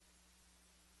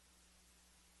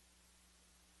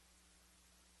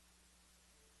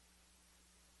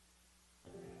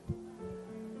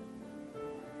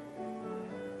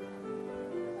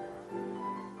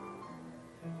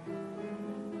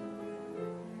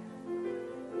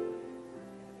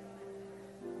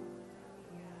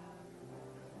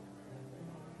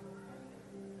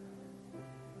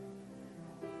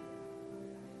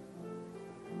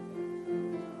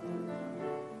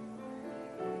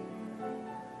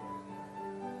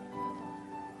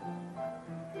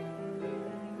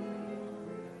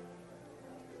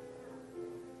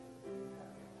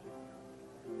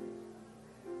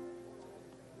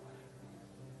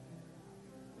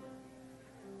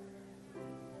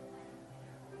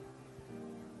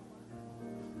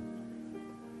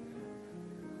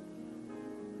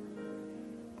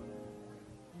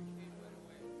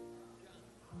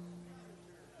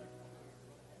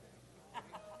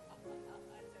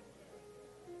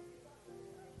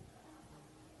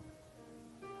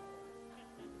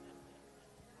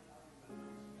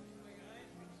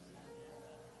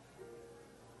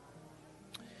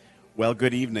Well,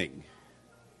 good evening.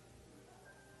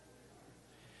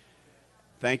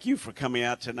 Thank you for coming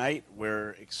out tonight.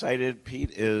 We're excited. Pete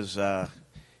is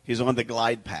he's on the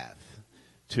glide path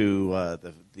to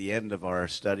the end of our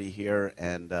study here,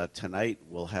 and tonight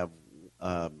we'll have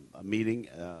a meeting,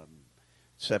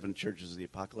 7 churches of the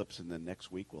apocalypse, and then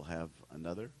next week we'll have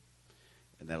another,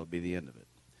 and that'll be the end of it,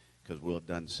 because we'll have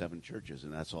done 7 churches,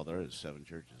 and that's all there is, 7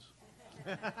 churches.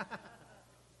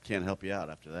 Can't help you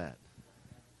out after that.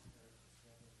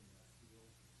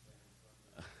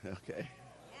 Okay.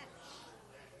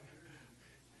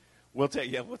 We'll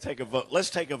take a vote.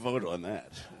 Let's take a vote on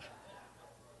that.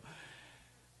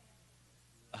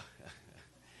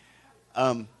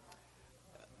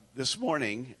 This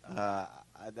morning,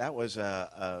 that was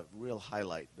a real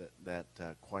highlight, that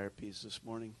choir piece this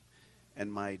morning,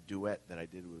 and my duet that I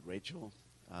did with Rachel.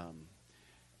 Some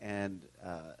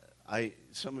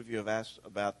of you have asked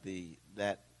about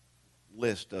that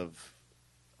list of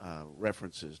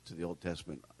references to the Old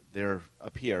Testament. They're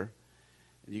up here.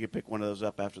 You can pick one of those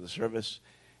up after the service.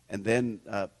 And then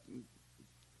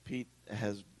Pete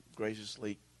has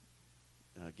graciously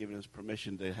given us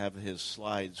permission to have his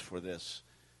slides for this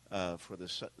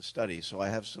study. So I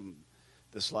have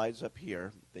the slides up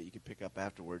here that you can pick up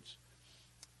afterwards.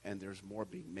 And there's more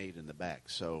being made in the back.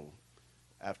 So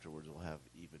afterwards we'll have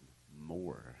even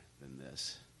more than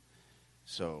this.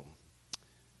 So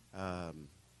I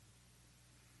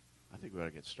think we ought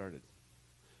to get started.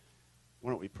 Why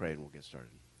don't we pray and we'll get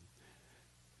started.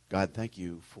 God, thank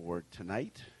you for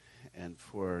tonight and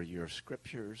for your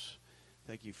scriptures.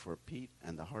 Thank you for Pete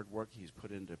and the hard work he's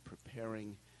put into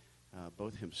preparing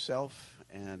both himself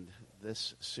and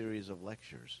this series of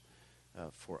lectures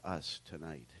for us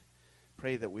tonight.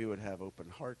 Pray that we would have open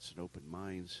hearts and open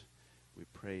minds. We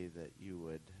pray that you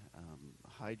would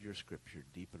hide your scripture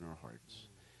deep in our hearts.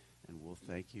 And we'll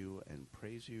thank you and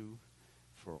praise you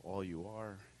for all you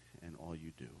are and all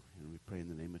you do. And we pray in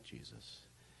the name of Jesus.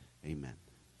 Amen.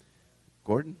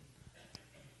 Gordon?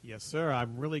 Yes, sir.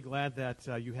 I'm really glad that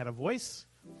you had a voice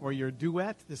for your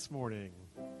duet this morning.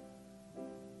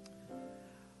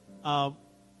 I'm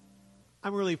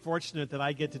really fortunate that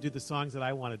I get to do the songs that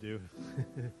I want to do.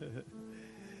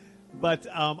 But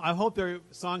I hope there are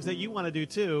songs that you want to do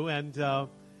too. And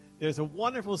there's a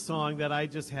wonderful song that I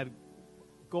just had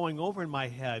going over in my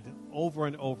head over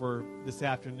and over this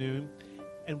afternoon.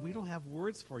 And we don't have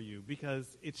words for you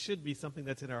because it should be something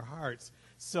that's in our hearts.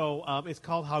 So it's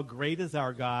called How Great Is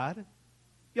Our God.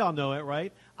 Y'all know it,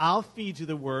 right? I'll feed you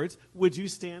the words. Would you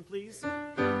stand, please?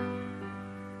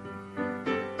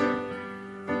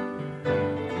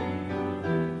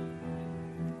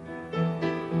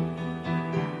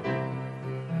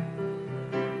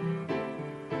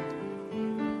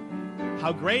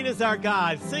 How great is our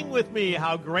God. Sing with me.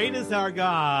 How great is our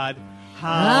God.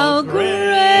 How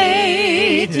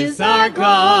great is our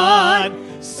God.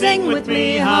 Sing with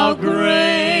me, how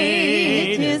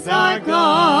great is our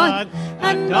God.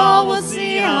 And all will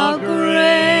see how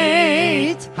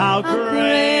great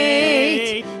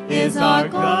is our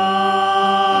God.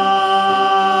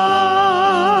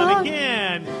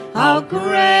 Again. How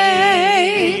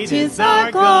great is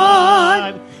our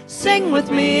God. Sing with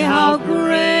me, how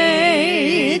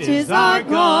great is our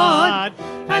God.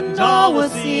 And all will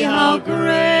see how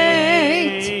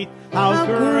great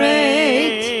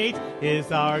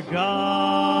is our God.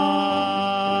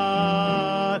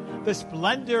 The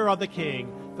splendor of the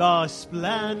King, the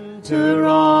splendor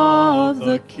of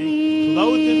the King,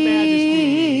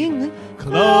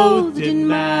 clothed in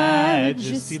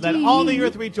majesty. Let all the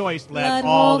earth rejoice. Let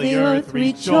all the earth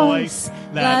rejoice.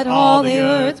 Let all the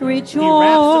earth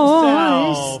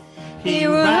rejoice. He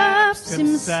wraps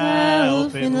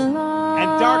himself in light.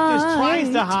 And darkness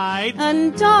tries to hide.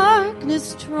 And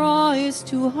darkness tries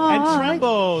to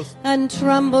hide. And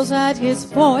trembles at his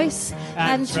voice.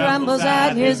 And trembles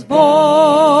at his voice.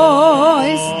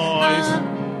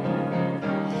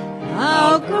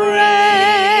 How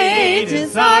great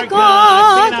is our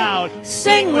God.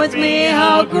 Sing with me,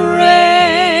 how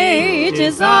great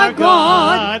is our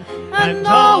God. And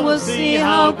all will see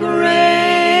how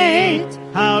great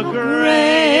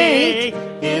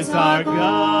is our God.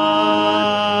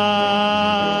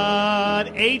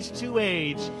 Age to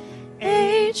age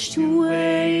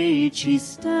he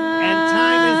stands,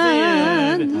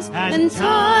 and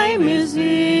time is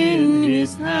in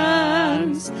his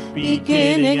hands.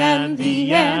 Beginning and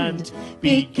the end,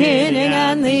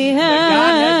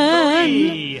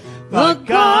 the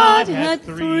Godhead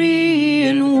three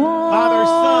in one.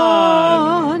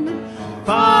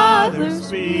 Father,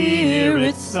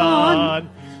 Spirit, Son,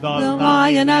 the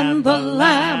Lion and the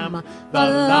Lamb, the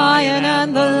Lion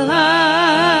and the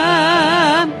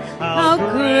Lamb. How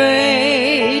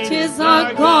great is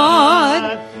our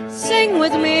God. Sing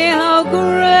with me, how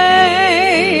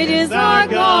great is our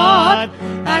God.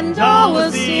 And all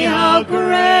will see how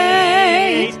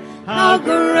great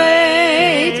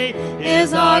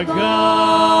is our God.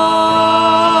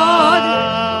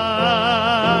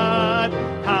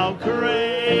 How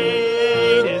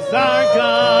great is our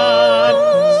God.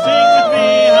 Sing with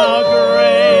me, how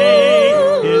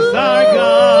great is our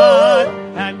God.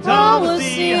 And all will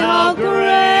see how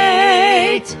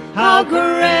great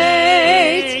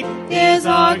is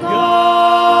our God.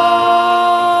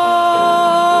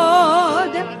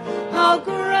 How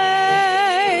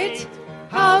great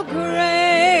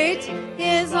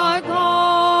is our God.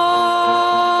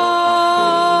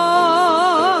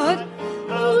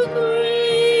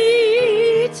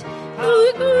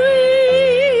 How great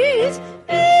is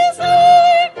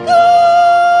our God.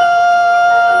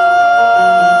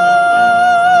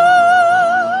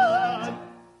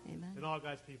 Amen. And all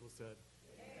God's people said,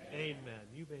 Amen.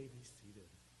 You may be seated.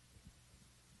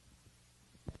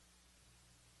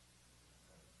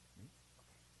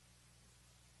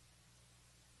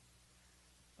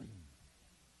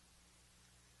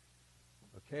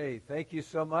 Okay, thank you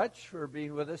so much for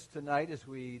being with us tonight as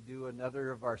we do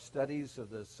another of our studies of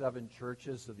the seven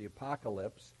churches of the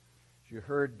Apocalypse. As you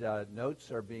heard,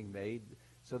 notes are being made.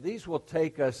 So these will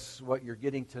take us, what you're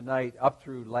getting tonight, up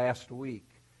through last week.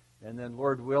 And then,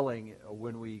 Lord willing,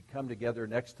 when we come together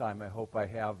next time, I hope I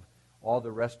have all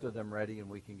the rest of them ready and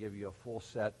we can give you a full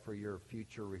set for your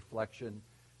future reflection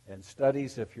and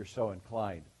studies if you're so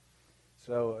inclined.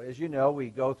 So, as you know, we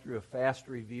go through a fast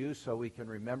review so we can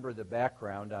remember the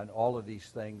background on all of these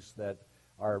things that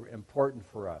are important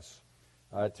for us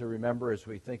to remember as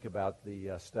we think about the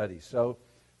study. So,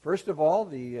 first of all,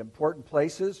 the important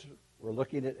places, we're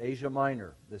looking at Asia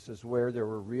Minor. This is where there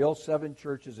were real seven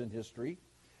churches in history.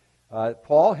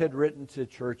 Paul had written to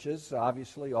churches,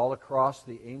 obviously, all across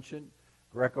the ancient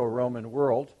Greco-Roman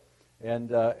world.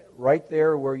 And right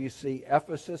there where you see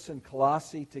Ephesus and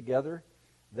Colossae together,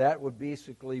 that would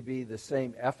basically be the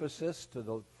same Ephesus to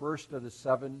the first of the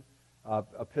seven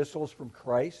epistles from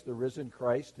Christ, the risen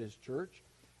Christ, his church.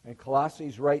 And Colossae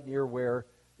is right near where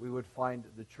we would find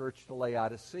the church to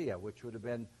Laodicea, which would have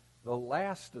been the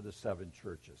last of the seven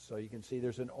churches. So you can see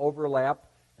there's an overlap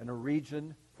and a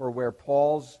region for where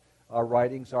Paul's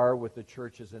writings are with the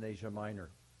churches in Asia Minor.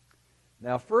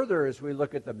 Now further, as we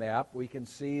look at the map, we can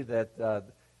see that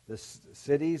the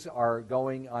cities are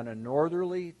going on a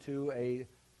northerly to a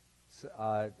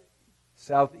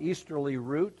southeasterly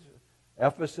route.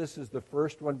 Ephesus is the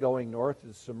first one going north,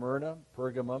 is Smyrna,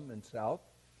 Pergamum, and south.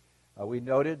 We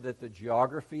noted that the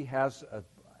geography has an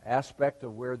aspect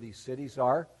of where these cities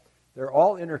are. They're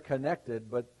all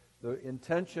interconnected, but the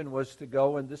intention was to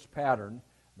go in this pattern.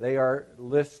 They are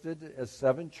listed as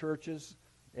seven churches,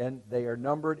 and they are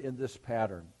numbered in this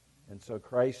pattern. And so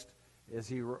Christ, as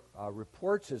he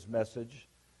reports his message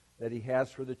that he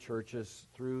has for the churches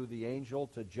through the angel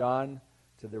to John,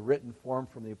 to the written form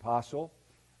from the apostle,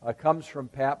 comes from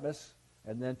Patmos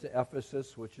and then to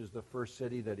Ephesus, which is the first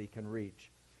city that he can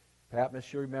reach.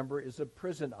 Patmos, you remember, is a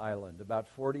prison island about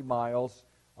 40 miles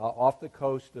off the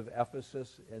coast of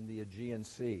Ephesus in the Aegean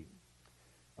Sea.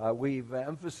 We've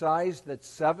emphasized that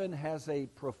seven has a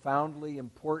profoundly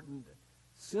important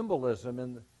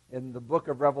symbolism in the book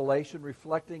of Revelation,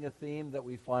 reflecting a theme that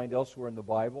we find elsewhere in the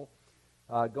Bible,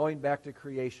 going back to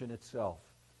creation itself.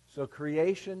 So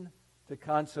creation to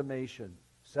consummation.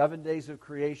 7 days of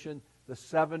creation, the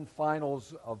seven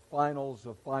finals of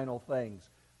final things,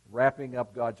 wrapping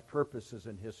up God's purposes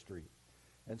in history.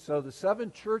 And so the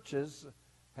seven churches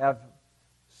have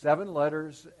seven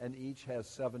letters, and each has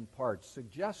seven parts,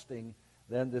 suggesting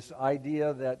then this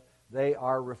idea that they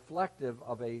are reflective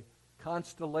of a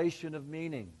constellation of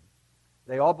meaning.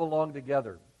 They all belong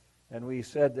together. And we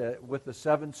said that with the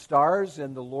seven stars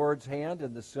in the Lord's hand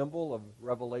and the symbol of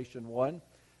Revelation 1,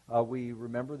 we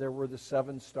remember there were the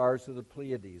seven stars of the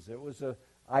Pleiades. It was an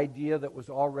idea that was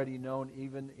already known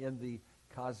even in the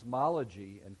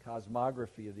cosmology and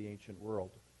cosmography of the ancient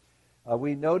world.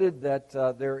 We noted that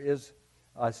there is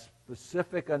a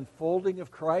specific unfolding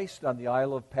of Christ on the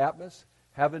Isle of Patmos.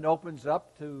 Heaven opens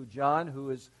up to John, who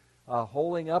is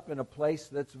holding up in a place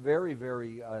that's very,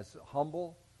 very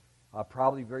humble,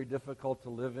 probably very difficult to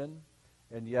live in,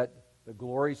 and yet the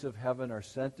glories of heaven are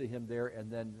sent to him there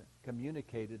and then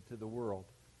communicated to the world.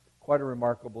 Quite a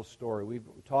remarkable story. We've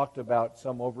talked about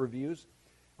some overviews.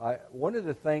 One of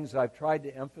the things I've tried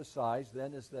to emphasize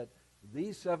then is that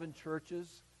these seven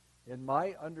churches, in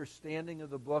my understanding of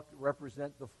the book,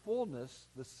 represent the fullness,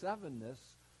 the sevenness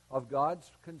of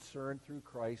God's concern through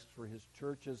Christ for his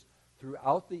churches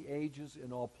throughout the ages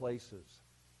in all places.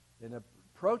 In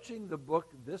approaching the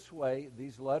book this way,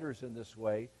 these letters in this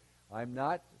way, I'm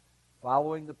not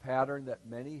following the pattern that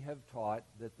many have taught,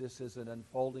 that this is an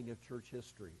unfolding of church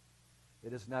history.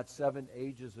 It is not 7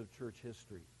 ages of church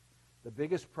history. The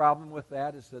biggest problem with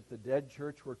that is that the dead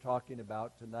church we're talking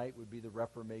about tonight would be the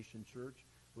Reformation Church,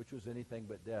 which was anything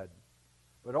but dead.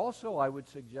 But also I would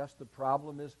suggest the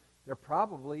problem is there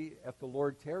probably, if the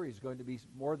Lord tarries, going to be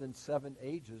more than 7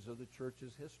 ages of the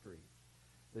church's history.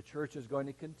 The church is going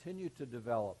to continue to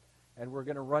develop, and we're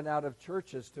going to run out of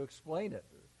churches to explain it.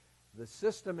 The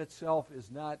system itself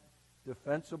is not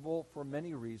defensible for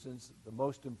many reasons. The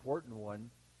most important one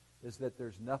is that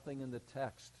there's nothing in the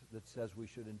text that says we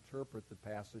should interpret the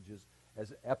passages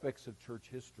as epics of church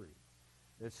history.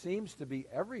 There seems to be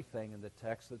everything in the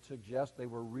text that suggests they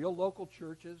were real local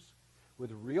churches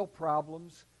with real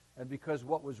problems, and because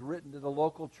what was written to the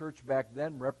local church back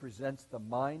then represents the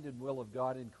mind and will of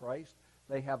God in Christ,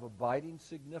 they have abiding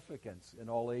significance in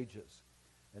all ages.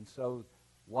 And so,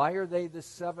 why are they the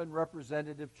 7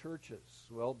 representative churches?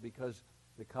 Well, because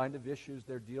the kind of issues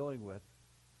they're dealing with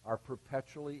are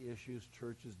perpetually issues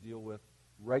churches deal with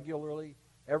regularly,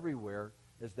 everywhere,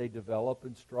 as they develop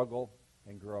and struggle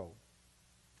and grow.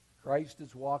 Christ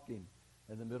is walking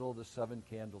in the middle of the 7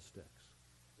 candlesticks.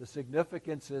 The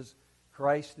significance is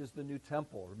Christ is the new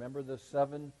temple. Remember the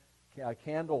 7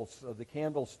 candles of the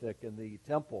candlestick in the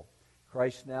temple.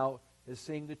 Christ now is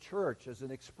seeing the church as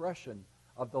an expression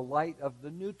of the light of the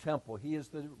new temple. He is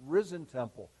the risen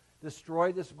temple.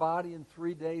 Destroy this body in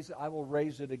 3 days, I will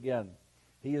raise it again.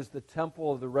 He is the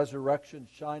temple of the resurrection,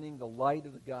 shining the light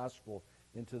of the gospel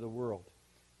into the world.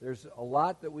 There's a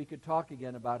lot that we could talk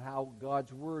again about how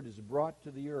God's word is brought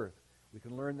to the earth. We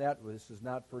can learn that. This is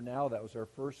not for now. That was our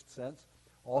first sense.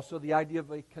 Also, the idea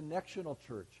of a connectional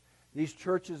church. These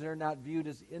churches are not viewed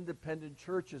as independent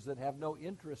churches that have no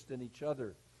interest in each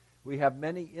other. We have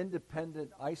many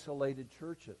independent, isolated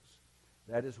churches.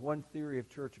 That is one theory of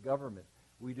church government.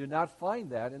 We do not find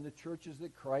that in the churches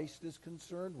that Christ is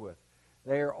concerned with.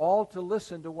 They are all to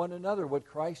listen to one another. What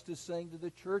Christ is saying to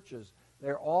the churches,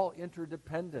 they're all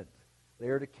interdependent. They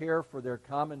are to care for their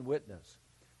common witness.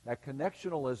 That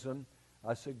connectionalism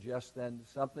suggests then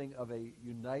something of a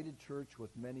united church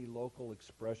with many local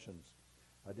expressions.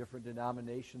 Different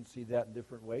denominations see that in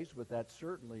different ways, but that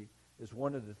certainly is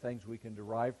one of the things we can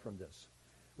derive from this.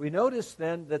 We notice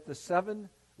then that the 7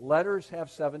 letters have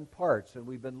 7 parts, and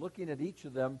we've been looking at each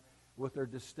of them with their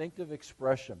distinctive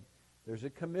expression. There's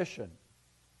a commission,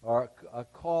 or a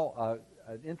call,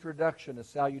 an introduction, a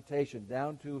salutation,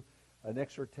 down to an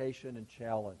exhortation and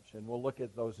challenge, and we'll look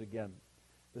at those again.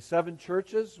 The 7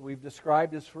 churches we've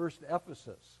described as first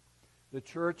Ephesus, the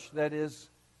church that is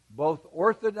both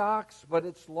orthodox, but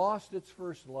it's lost its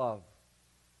first love.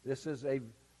 This is a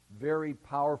very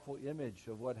powerful image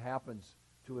of what happens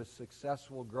to a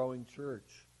successful growing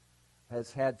church.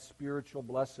 Has had spiritual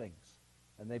blessings,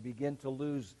 and they begin to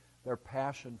lose their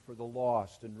passion for the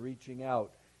lost and reaching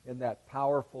out in that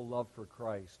powerful love for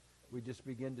Christ. We just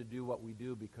begin to do what we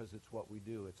do because it's what we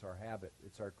do. It's our habit.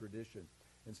 It's our tradition,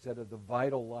 instead of the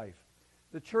vital life.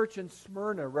 The church in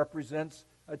Smyrna represents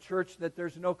a church that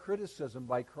there's no criticism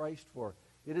by Christ for.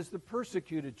 It is the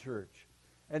persecuted church.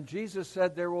 And Jesus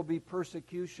said there will be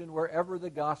persecution wherever the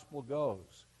gospel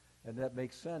goes. And that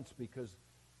makes sense because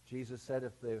Jesus said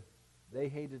if they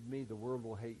hated me, the world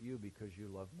will hate you because you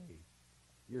love me.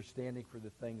 You're standing for the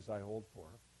things I hold for.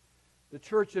 The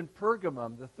church in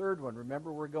Pergamum, the third one.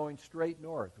 Remember, we're going straight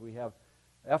north. We have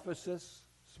Ephesus,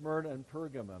 Smyrna, and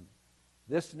Pergamum.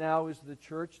 This now is the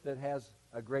church that has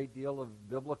a great deal of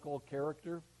biblical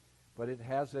character, but it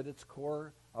has at its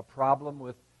core a problem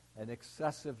with an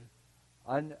excessive,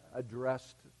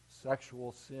 unaddressed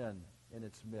sexual sin in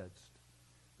its midst.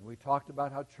 And we talked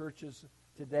about how churches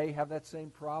today have that same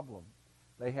problem.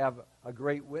 They have a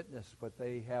great witness, but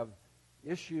they have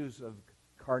issues of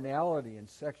carnality and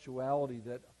sexuality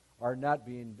that are not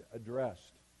being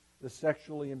addressed. The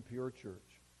sexually impure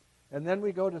church. And then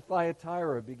we go to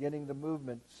Thyatira, beginning the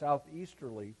movement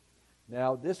southeasterly.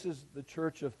 Now, this is the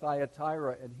church of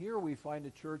Thyatira, and here we find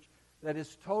a church that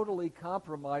is totally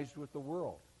compromised with the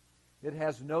world. It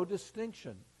has no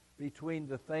distinction between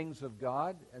the things of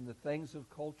God and the things of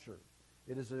culture.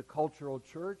 It is a cultural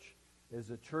church, it is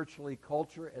a churchly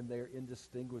culture, and they're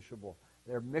indistinguishable.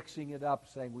 They're mixing it up,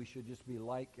 saying we should just be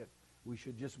like it. We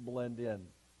should just blend in.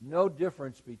 No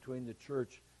difference between the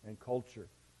church and culture.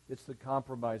 It's the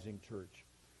compromising church.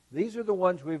 These are the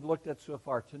ones we've looked at so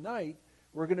far. Tonight,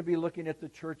 we're going to be looking at the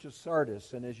church of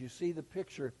Sardis. And as you see the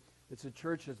picture, it's a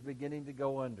church that's beginning to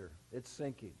go under. It's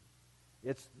sinking.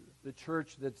 It's the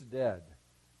church that's dead,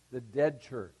 the dead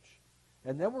church.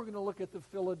 And then we're going to look at the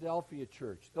Philadelphia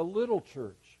church, the little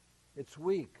church. It's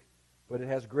weak, but it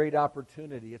has great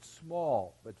opportunity. It's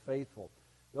small, but faithful.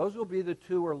 Those will be the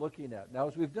two we're looking at. Now,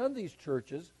 as we've done these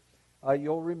churches,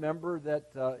 you'll remember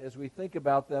that as we think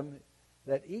about them,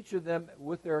 that each of them,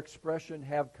 with their expression,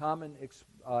 have common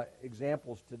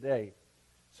examples today.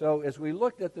 So as we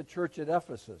looked at the church at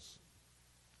Ephesus,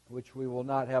 which we will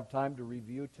not have time to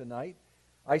review tonight,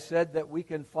 I said that we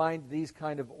can find these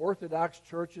kind of Orthodox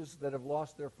churches that have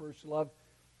lost their first love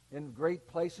in great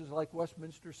places like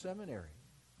Westminster Seminary,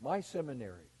 my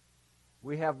seminary.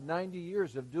 We have 90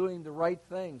 years of doing the right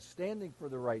thing, standing for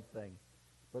the right thing.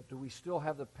 But do we still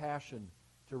have the passion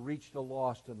to reach the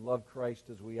lost and love Christ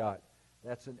as we ought?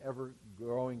 That's an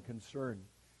ever-growing concern.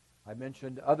 I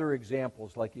mentioned other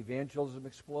examples like Evangelism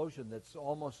Explosion that's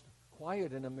almost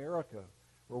quiet in America,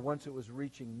 where once it was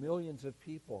reaching millions of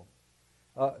people.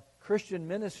 Christian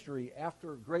ministry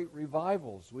after great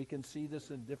revivals. We can see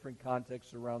this in different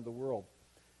contexts around the world.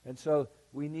 And so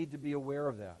we need to be aware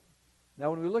of that.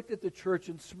 Now, when we looked at the church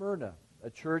in Smyrna, a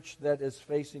church that is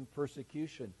facing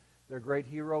persecution, their great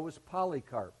hero was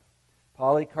Polycarp.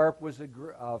 Polycarp was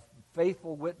a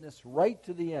faithful witness right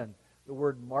to the end. The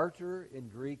word martyr in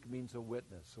Greek means a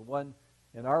witness. So one,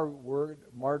 in our word,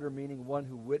 martyr meaning one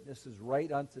who witnesses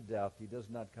right unto death. He does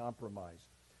not compromise.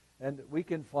 And we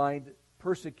can find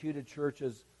persecuted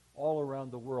churches all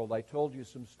around the world. I told you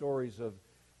some stories of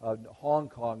Hong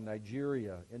Kong,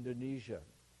 Nigeria, Indonesia,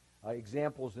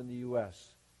 examples in the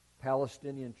U.S.,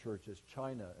 Palestinian churches,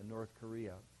 China and North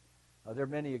Korea. There are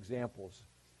many examples.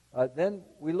 Then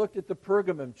we looked at the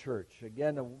Pergamum church.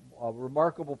 Again, a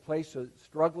remarkable place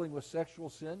struggling with sexual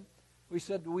sin. We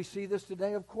said, do we see this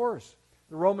today? Of course.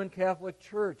 The Roman Catholic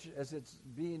Church, as it's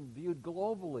being viewed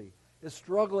globally, is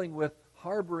struggling with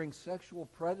harboring sexual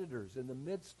predators in the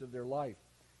midst of their life.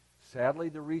 Sadly,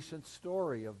 the recent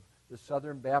story of the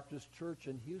Southern Baptist Church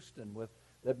in Houston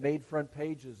that made front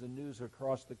pages and news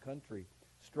across the country,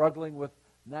 struggling with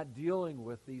not dealing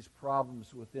with these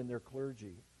problems within their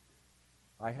clergy.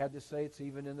 I had to say it's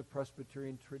even in the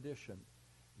Presbyterian tradition.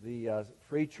 The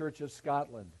Free Church of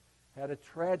Scotland had a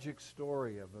tragic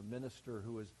story of a minister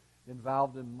who was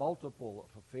involved in multiple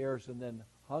affairs and then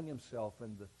hung himself,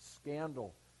 and the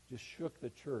scandal just shook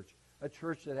the church, a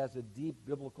church that has a deep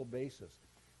biblical basis.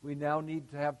 We now need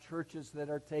to have churches that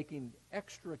are taking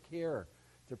extra care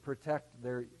to protect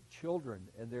their children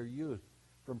and their youth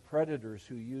from predators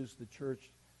who use the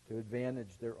church to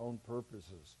advantage their own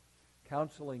purposes.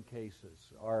 Counseling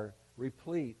cases are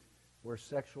replete where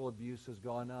sexual abuse has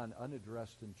gone on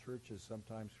unaddressed in churches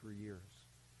sometimes for years.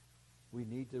 We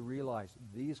need to realize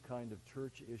these kind of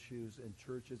church issues and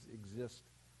churches exist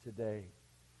today.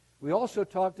 We also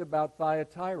talked about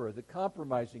Thyatira, the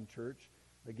compromising church.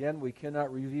 Again, we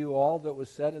cannot review all that was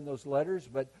said in those letters,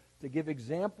 but to give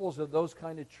examples of those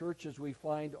kind of churches we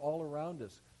find all around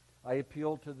us, I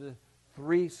appeal to the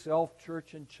Three Self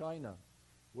Church in China,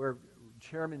 where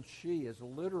Chairman Xi is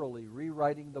literally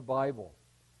rewriting the Bible,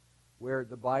 where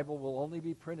the Bible will only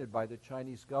be printed by the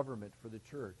Chinese government for the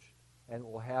church, and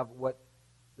will have what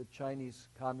the Chinese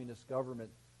Communist government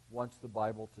wants the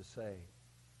Bible to say.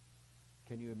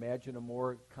 Can you imagine a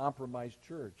more compromised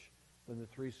church than the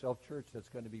Three Self Church that's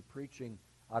going to be preaching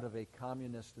out of a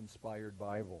communist-inspired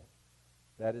Bible?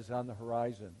 That is on the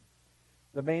horizon.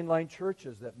 The mainline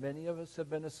churches that many of us have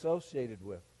been associated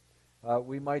with.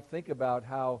 We might think about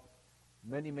how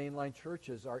many mainline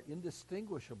churches are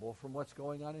indistinguishable from what's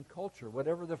going on in culture.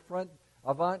 Whatever the front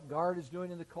avant-garde is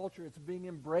doing in the culture, it's being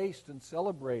embraced and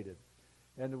celebrated.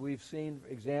 And we've seen, for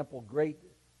example, great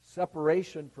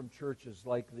separation from churches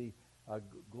like the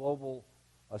Global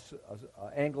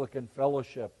Anglican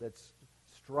Fellowship that's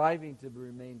striving to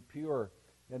remain pure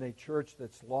in a church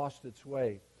that's lost its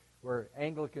way, where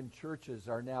Anglican churches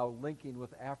are now linking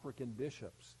with African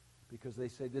bishops because they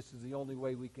say this is the only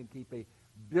way we can keep a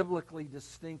biblically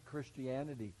distinct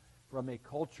Christianity from a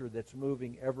culture that's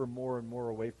moving ever more and more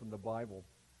away from the Bible.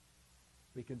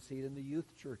 We can see it in the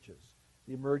youth churches,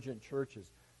 the emergent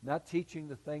churches, not teaching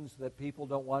the things that people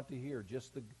don't want to hear,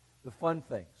 just the fun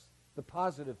things, the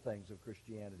positive things of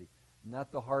Christianity,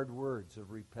 not the hard words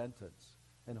of repentance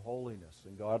and holiness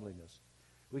and godliness.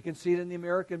 We can see it in the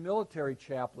American military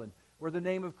chaplain, where the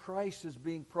name of Christ is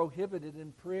being prohibited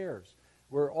in prayers,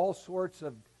 where all sorts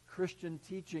of Christian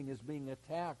teaching is being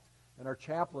attacked, and our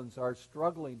chaplains are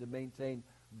struggling to maintain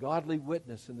godly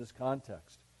witness in this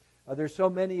context. There's so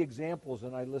many examples,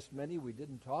 and I list many. We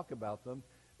didn't talk about them,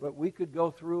 but we could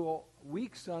go through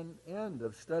weeks on end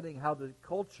of studying how the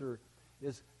culture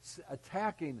is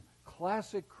attacking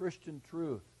classic Christian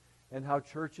truth and how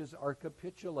churches are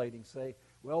capitulating, say,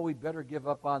 well, we better give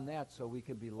up on that so we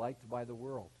can be liked by the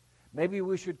world. Maybe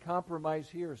we should compromise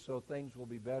here so things will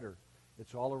be better.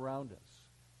 It's all around us,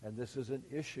 and this is an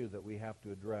issue that we have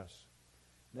to address.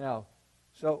 Now,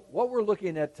 so what we're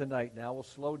looking at tonight now, we'll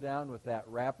slow down with that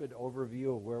rapid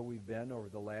overview of where we've been over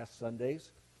the last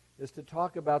Sundays, is to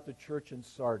talk about the church in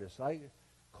Sardis. I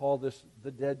call this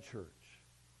the dead church.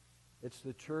 It's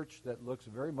the church that looks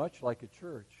very much like a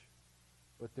church,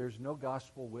 but there's no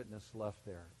gospel witness left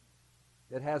there.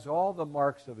 It has all the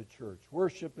marks of a church.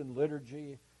 Worship and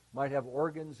liturgy, might have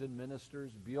organs and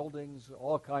ministers, buildings,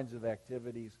 all kinds of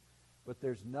activities, but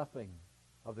there's nothing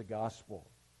of the gospel.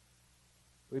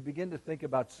 We begin to think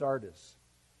about Sardis.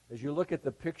 As you look at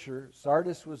the picture,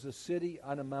 Sardis was a city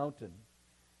on a mountain,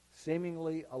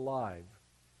 seemingly alive,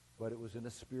 but it was in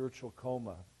a spiritual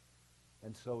coma,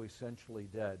 and so essentially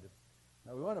dead.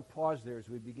 Now we want to pause there as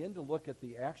we begin to look at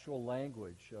the actual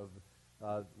language of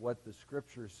what the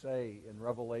Scriptures say in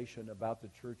Revelation about the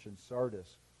church in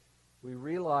Sardis. We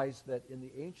realize that in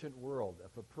the ancient world,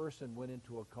 if a person went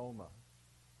into a coma,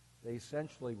 they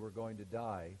essentially were going to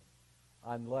die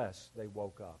unless they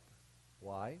woke up.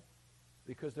 Why?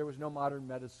 Because there was no modern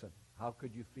medicine. How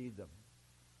could you feed them?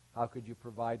 How could you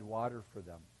provide water for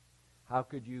them? How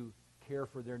could you care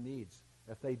for their needs?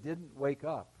 If they didn't wake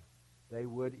up, they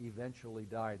would eventually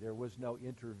die. There was no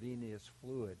intravenous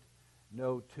fluid,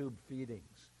 no tube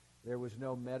feedings. There was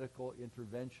no medical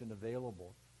intervention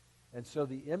available. And so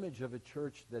the image of a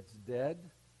church that's dead,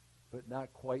 but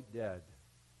not quite dead,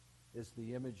 is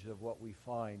the image of what we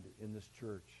find in this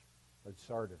church at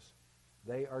Sardis.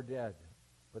 They are dead,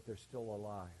 but they're still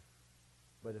alive.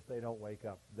 But if they don't wake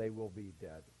up, they will be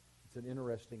dead. It's an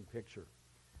interesting picture.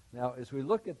 Now, as we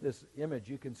look at this image,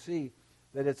 you can see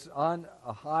that it's on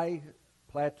a high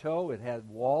plateau. It had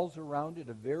walls around it,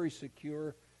 a very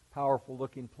secure,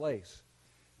 powerful-looking place.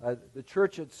 The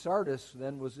church at Sardis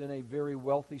then was in a very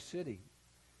wealthy city.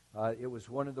 It was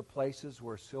one of the places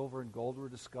where silver and gold were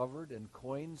discovered, and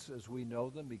coins, as we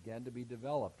know them, began to be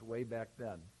developed way back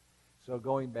then. So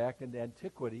going back into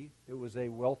antiquity, it was a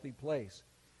wealthy place.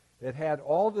 It had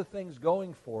all the things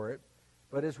going for it,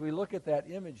 but as we look at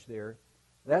that image there,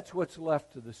 that's what's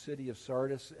left to the city of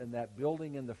Sardis, and that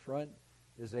building in the front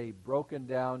is a broken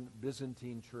down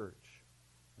Byzantine church.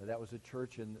 Now, that was a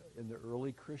church in the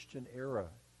early Christian era,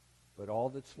 but all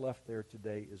that's left there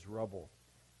today is rubble.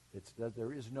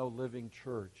 There is no living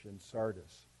church in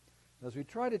Sardis. Now, as we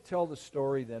try to tell the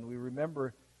story then, we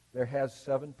remember there has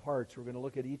 7 parts. We're going to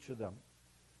look at each of them.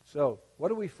 So, what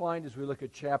do we find as we look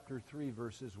at chapter 3,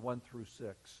 verses 1 through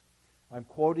 6? I'm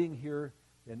quoting here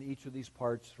in each of these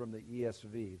parts from the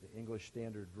ESV, the English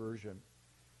Standard Version.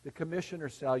 The commission or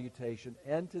salutation,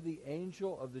 and to the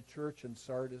angel of the church in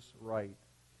Sardis write.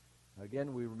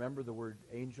 Again, we remember the word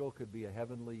angel could be a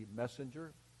heavenly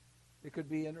messenger. It could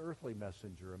be an earthly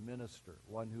messenger, a minister,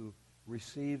 one who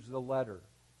receives the letter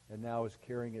and now is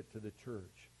carrying it to the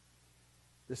church.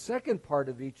 The second part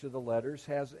of each of the letters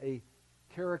has a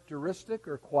characteristic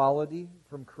or quality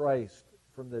from Christ,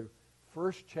 from the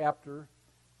first chapter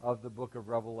of the book of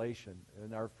Revelation.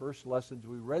 In our first lessons,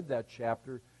 we read that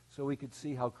chapter so we could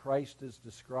see how Christ is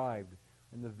described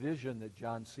and the vision that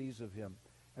John sees of him.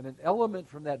 And an element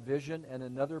from that vision and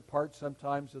another part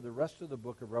sometimes of the rest of the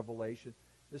book of Revelation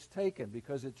is taken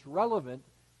because it's relevant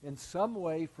in some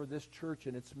way for this church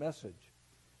and its message.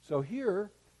 So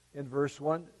here in verse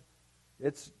 1,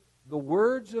 it's the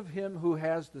words of him who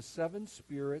has the 7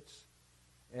 spirits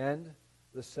and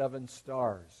the 7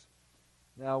 stars.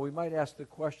 Now, we might ask the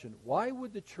question, why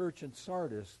would the church in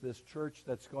Sardis, this church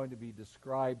that's going to be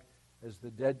described as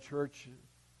the dead church,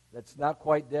 that's not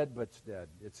quite dead, but it's dead.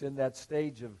 It's in that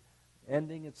stage of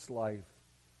ending its life.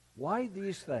 Why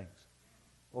these things?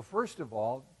 Well, first of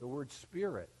all, the word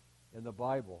spirit in the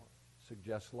Bible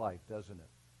suggests life, doesn't it?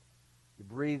 You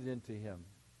breathed into him,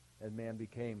 and man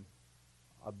became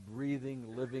a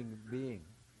breathing, living being.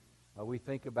 We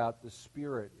think about the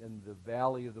spirit in the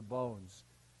valley of the bones.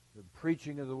 The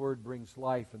preaching of the word brings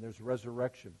life, and there's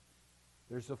resurrection.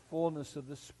 There's a fullness of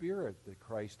the Spirit that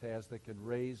Christ has that can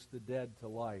raise the dead to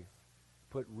life,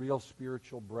 put real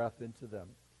spiritual breath into them.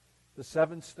 The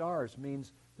 7 stars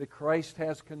means that Christ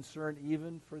has concern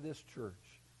even for this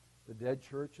church. The dead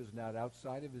church is not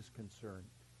outside of his concern.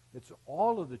 It's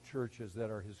all of the churches that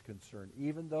are his concern,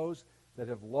 even those that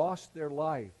have lost their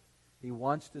life. He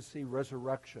wants to see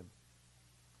resurrection.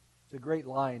 It's a great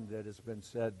line that has been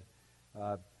said.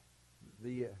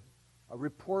 A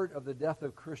report of the death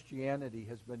of Christianity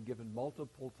has been given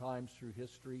multiple times through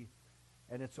history,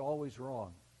 and it's always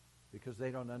wrong because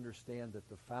they don't understand that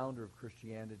the founder of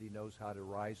Christianity knows how to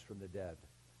rise from the dead.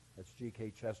 That's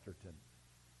G.K. Chesterton.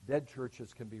 Dead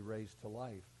churches can be raised to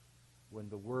life when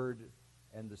the Word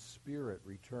and the Spirit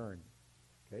return.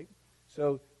 Okay?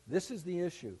 So this is the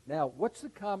issue. Now, what's the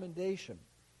commendation?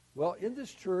 Well, in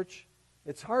this church,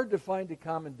 it's hard to find a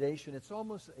commendation. It's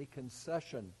almost a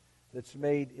concession that's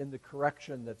made in the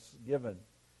correction that's given.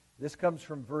 This comes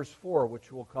from verse 4,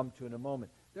 which we'll come to in a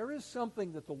moment. There is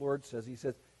something that the Lord says. He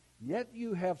says, "Yet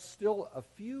you have still a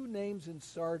few names in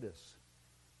Sardis,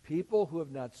 people who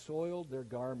have not soiled their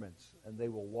garments, and they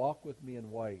will walk with me in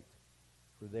white,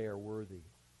 for they are worthy."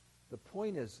 The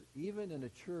point is, even in a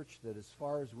church that, as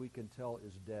far as we can tell,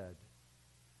 is dead,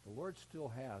 the Lord still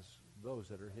has those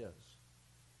that are His.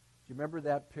 Do you remember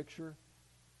that picture?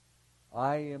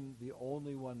 "I am the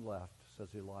only one left,"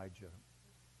 says Elijah.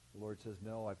 The Lord says,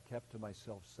 "No, I've kept to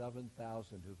myself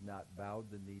 7,000 who've not bowed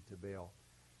the knee to Baal."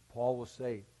 Paul will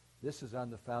say, this is on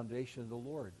the foundation of the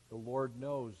Lord. The Lord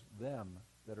knows them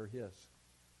that are His.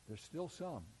 There's still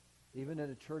some. Even in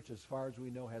a church, as far as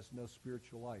we know, has no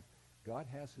spiritual life. God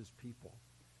has His people.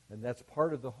 And that's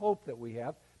part of the hope that we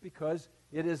have, because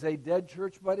it is a dead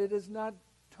church, but it is not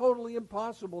totally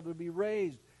impossible to be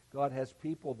raised. God has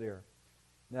people there.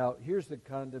 Now, here's the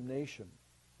condemnation.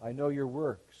 "I know your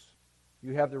works.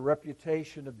 You have the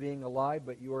reputation of being alive,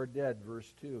 but you are dead."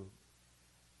 Verse 2.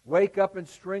 "Wake up and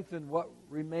strengthen what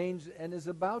remains and is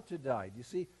about to die." Do you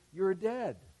see? You're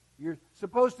dead. You're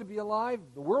supposed to be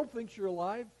alive. The world thinks you're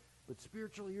alive, but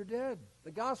spiritually you're dead.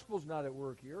 The gospel's not at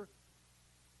work here.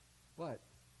 But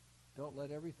don't let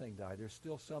everything die. There's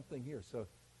still something here. So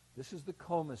this is the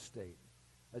coma state.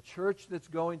 A church that's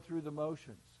going through the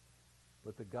motions.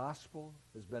 But the gospel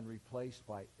has been replaced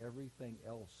by everything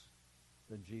else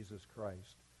than Jesus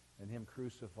Christ and Him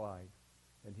crucified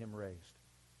and Him raised.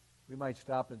 We might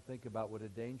stop and think about what a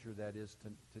danger that is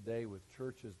today with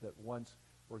churches that once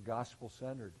were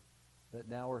gospel-centered, that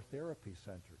now are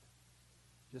therapy-centered.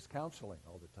 Just counseling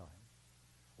all the time.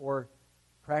 Or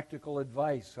practical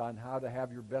advice on how to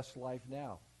have your best life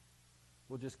now.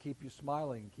 We'll just keep you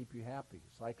smiling and keep you happy.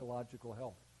 Psychological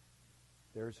health.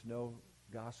 There's no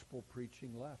gospel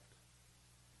preaching left.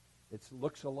 It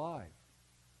looks alive,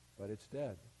 but it's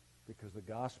dead because the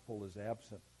gospel is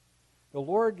absent. The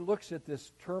Lord looks at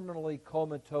this terminally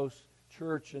comatose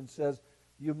church and says,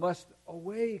 "You must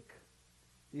awake."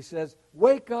 He says,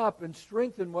 "Wake up and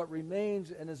strengthen what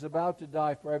remains and is about to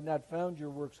die, for I have not found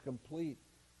your works complete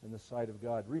in the sight of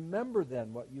God. Remember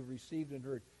then what you've received and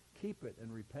heard. Keep it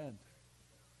and repent."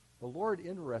 The Lord,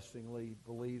 interestingly,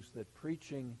 believes that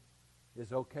preaching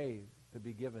is okay to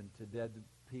be given to dead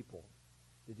people.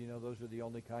 Did you know those are the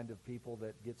only kind of people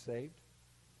that get saved?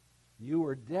 You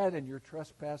are dead in your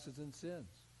trespasses and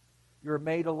sins. You're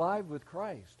made alive with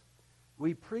Christ.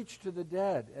 We preach to the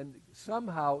dead, and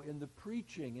somehow in the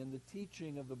preaching, in the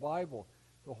teaching of the Bible,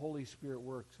 the Holy Spirit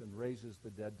works and raises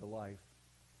the dead to life.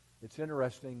 It's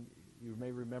interesting, you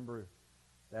may remember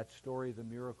that story, the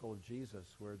miracle of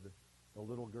Jesus, where the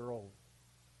little girl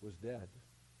was dead.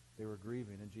 They were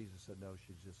grieving, and Jesus said, "No,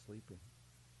 she's just sleeping."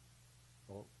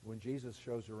 Well, when Jesus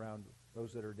shows around,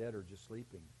 those that are dead are just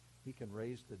sleeping. He can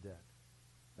raise the dead.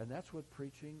 And that's what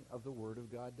preaching of the Word of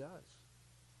God does.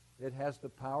 It has the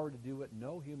power to do what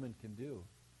no human can do.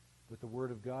 But the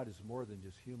Word of God is more than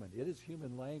just human. It is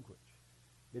human language.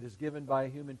 It is given by a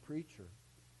human preacher.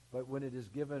 But when it is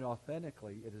given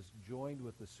authentically, it is joined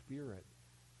with the Spirit.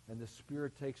 And the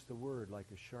Spirit takes the Word like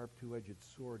a sharp two-edged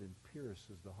sword and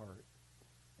pierces the heart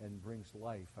and brings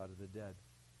life out of the dead.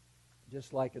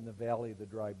 Just like in the valley of the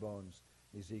dry bones,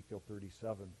 Ezekiel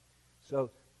 37.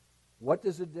 So what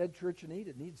does a dead church need?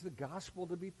 It needs the gospel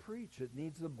to be preached. It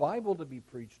needs the Bible to be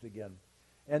preached again.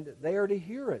 And they are to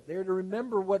hear it. They are to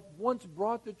remember what once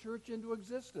brought the church into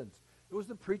existence. It was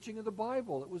the preaching of the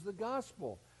Bible. It was the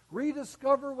gospel.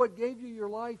 Rediscover what gave you your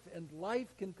life, and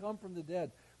life can come from the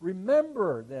dead.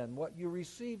 Remember, then, what you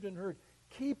received and heard.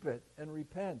 Keep it and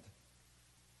repent.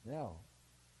 Now,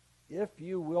 if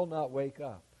you will not wake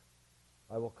up,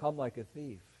 I will come like a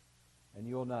thief, and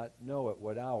you will not know at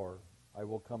what hour I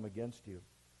will come against you.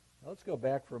 Now, let's go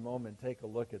back for a moment and take a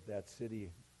look at that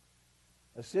city.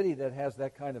 A city that has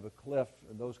that kind of a cliff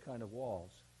and those kind of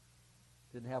walls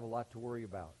didn't have a lot to worry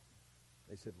about.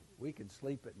 They said, we can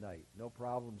sleep at night. No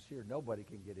problems here. Nobody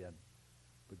can get in.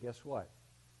 But guess what?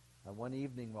 On one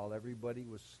evening while everybody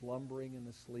was slumbering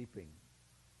and sleeping,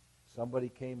 somebody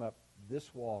came up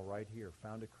this wall right here,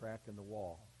 found a crack in the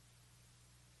wall,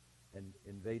 and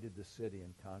invaded the city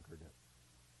and conquered it.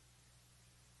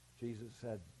 Jesus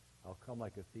said, I'll come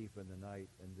like a thief in the night,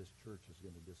 and this church is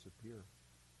going to disappear.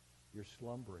 You're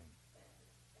slumbering.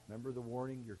 Remember the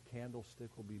warning? Your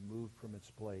candlestick will be moved from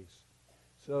its place.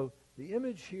 So the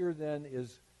image here then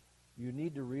is You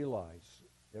need to realize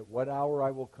that what hour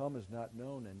I will come is not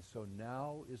known, and so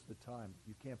now is the time.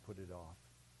 You can't put it off.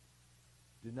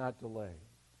 Do not delay.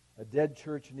 A dead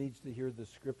church needs to hear the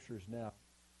Scriptures now.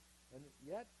 And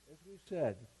yet, as we've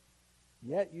said,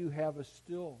 yet you have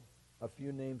still a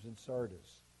few names in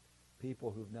Sardis,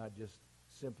 people who've not just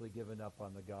simply given up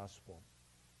on the gospel.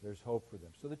 There's hope for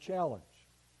them. So the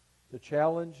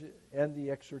challenge and the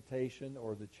exhortation,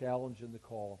 or the challenge and the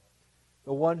call.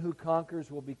 The one who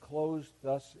conquers will be clothed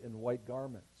thus in white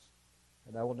garments,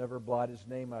 and I will never blot his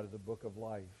name out of the book of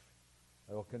life.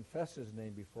 I will confess his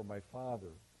name before my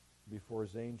Father, before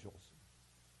his angels.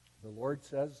 The Lord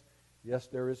says, yes,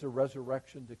 there is a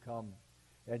resurrection to come,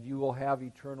 and you will have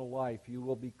eternal life. You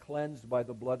will be cleansed by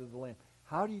the blood of the Lamb.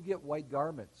 How do you get white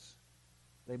garments?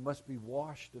 They must be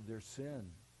washed of their sin,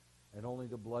 and only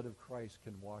the blood of Christ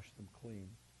can wash them clean.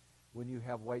 When you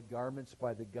have white garments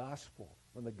by the gospel,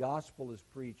 when the gospel is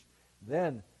preached,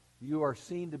 then you are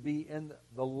seen to be in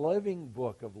the living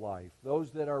book of life,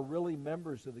 those that are really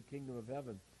members of the kingdom of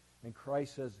heaven. And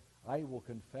Christ says, I will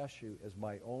confess you as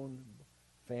my own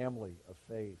family of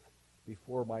faith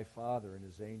before my Father and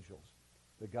his angels.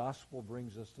 The gospel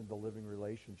brings us into living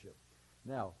relationship.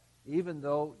 Now, even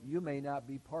though you may not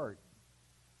be part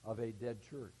of a dead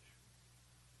church,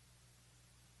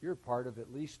 you're part of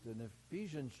at least an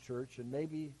Ephesians church and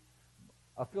maybe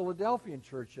a Philadelphian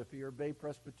church if you're a Bay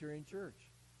Presbyterian church.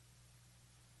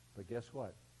 But guess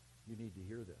what? You need to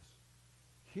hear this.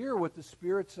 Hear what the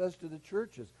Spirit says to the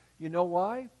churches. You know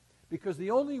why? Because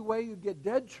the only way you get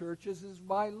dead churches is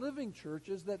by living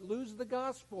churches that lose the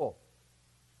gospel.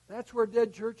 That's where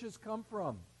dead churches come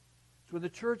from. It's when the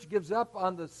church gives up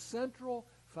on the central,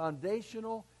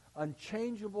 foundational,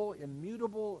 unchangeable,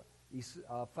 immutable,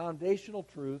 foundational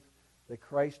truth that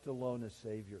Christ alone is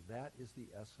Savior. That is the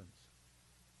essence.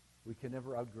 We can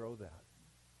never outgrow that.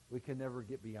 We can never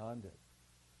get beyond it.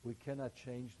 We cannot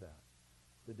change that.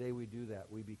 The day we do that,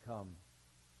 we become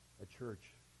a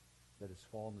church that has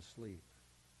fallen asleep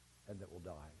and that will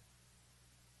die.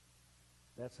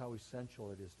 That's how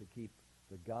essential it is to keep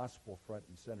the gospel front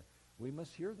and center. We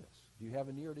must hear this. Do you have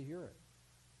an ear to hear it?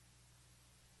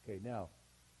 Okay, now,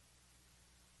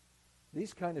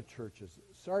 these kind of churches,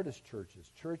 Sardis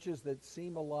churches, churches that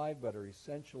seem alive but are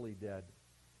essentially dead.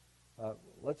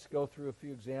 Let's go through a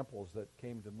few examples that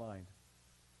came to mind.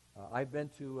 I've been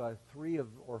to 3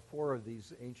 or 4 of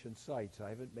these ancient sites. I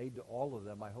haven't made to all of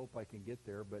them. I hope I can get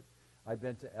there, but I've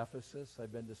been to Ephesus,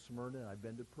 I've been to Smyrna, and I've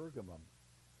been to Pergamum.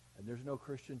 And there's no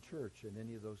Christian church in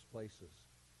any of those places.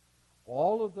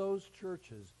 All of those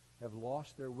churches have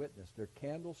lost their witness. Their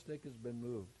candlestick has been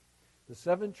moved. The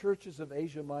 7 churches of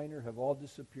Asia Minor have all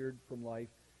disappeared from life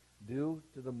due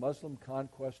to the Muslim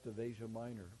conquest of Asia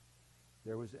Minor.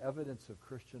 There was evidence of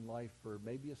Christian life for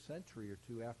maybe a century or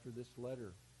 2 after this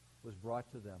letter was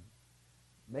brought to them.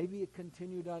 Maybe it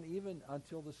continued on even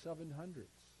until the 700s.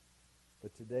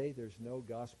 But today there's no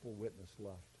gospel witness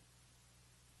left.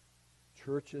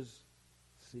 Churches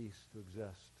cease to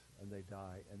exist and they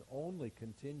die, and only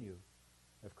continue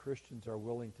if Christians are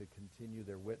willing to continue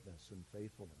their witness and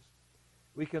faithfulness.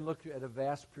 We can look at a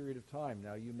vast period of time.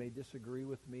 Now, you may disagree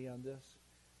with me on this,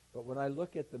 but when I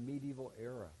look at the medieval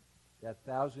era, that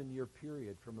 1,000-year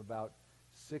period from about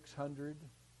 600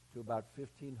 to about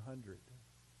 1500,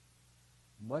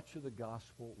 much of the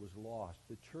gospel was lost.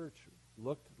 The church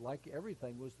looked like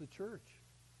everything was the church.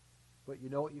 But you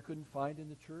know what you couldn't find in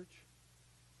the church?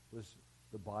 Was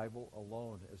the Bible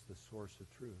alone as the source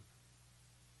of truth.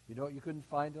 You know what you couldn't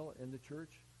find in the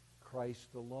church? Christ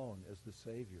alone as the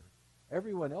Savior.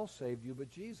 Everyone else saved you but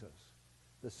Jesus.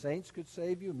 The saints could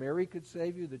save you, Mary could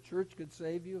save you, the church could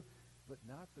save you, but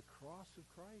not the cross of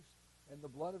Christ and the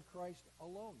blood of Christ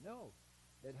alone. No,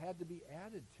 it had to be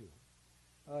added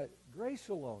to. Grace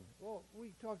alone. Well,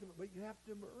 we talked about, but you have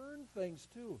to earn things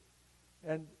too.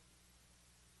 And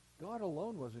God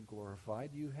alone wasn't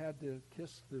glorified. You had to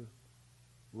kiss the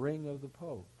ring of the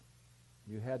Pope.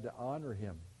 You had to honor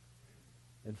him.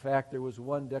 In fact, there was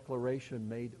one declaration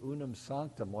made, Unum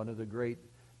Sanctum, one of the great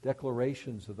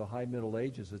declarations of the High Middle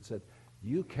Ages, that said,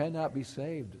 you cannot be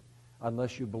saved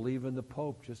unless you believe in the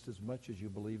Pope just as much as you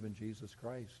believe in Jesus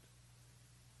Christ.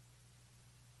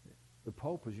 The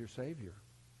Pope was your Savior.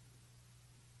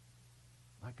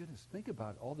 My goodness, think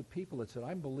about all the people that said,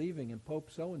 I'm believing in Pope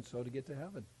so-and-so to get to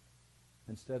heaven,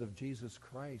 instead of Jesus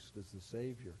Christ as the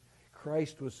Savior.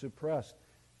 Christ was suppressed.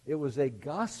 It was a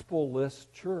gospel-less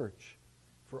church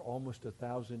for almost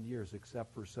 1,000 years,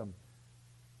 except for some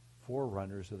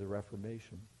forerunners of the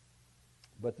Reformation.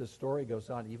 But the story goes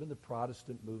on, even the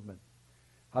Protestant movement.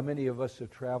 How many of us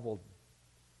have traveled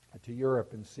to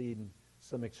Europe and seen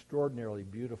some extraordinarily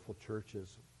beautiful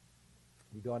churches?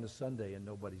 You go on a Sunday and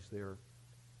nobody's there.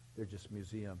 They're just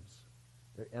museums.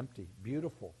 They're empty,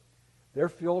 beautiful. They're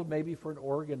filled maybe for an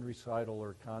organ recital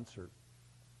or concert.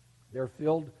 They're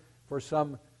filled for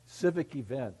some civic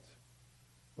event.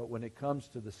 But when it comes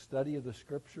to the study of the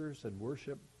Scriptures and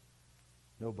worship,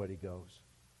 nobody goes.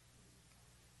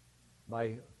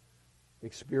 My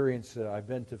experience, I've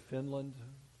been to Finland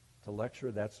to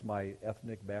lecture. That's my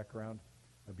ethnic background.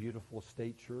 A beautiful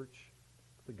state church.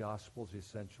 The gospel's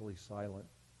essentially silent.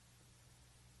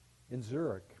 In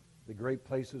Zurich, the great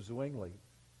place of Zwingli,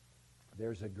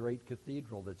 there's a great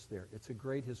cathedral that's there. It's a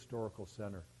great historical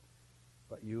center.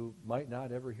 But you might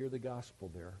not ever hear the gospel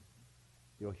there.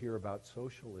 You'll hear about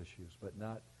social issues, but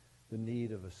not the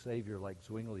need of a Savior like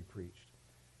Zwingli preached.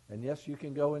 And yes, you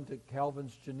can go into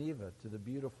Calvin's Geneva, to the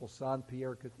beautiful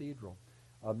Saint-Pierre Cathedral,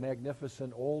 a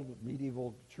magnificent old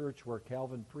medieval church where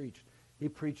Calvin preached. He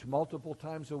preached multiple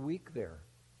times a week there.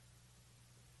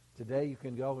 Today you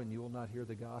can go and you will not hear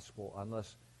the gospel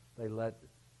unless they let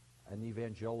an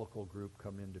evangelical group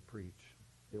come in to preach.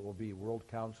 It will be World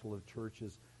Council of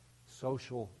Churches,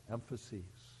 social emphases,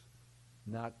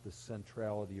 not the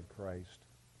centrality of Christ.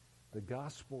 The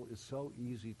gospel is so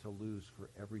easy to lose for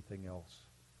everything else.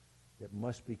 It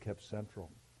must be kept central.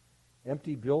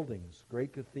 Empty buildings,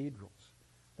 great cathedrals,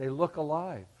 they look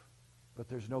alive, but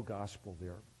there's no gospel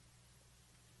there.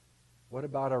 What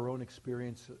about our own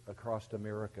experience across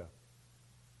America?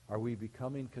 Are we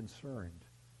becoming concerned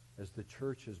as the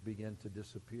churches begin to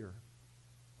disappear?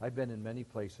 I've been in many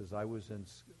places. I was in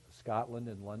Scotland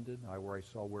and London, where I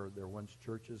saw where there were once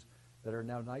churches that are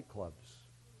now nightclubs,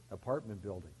 apartment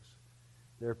buildings.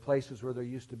 There are places where there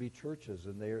used to be churches,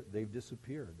 and they've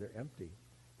disappeared. They're empty.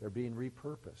 They're being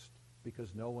repurposed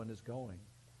because no one is going.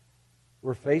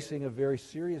 We're facing a very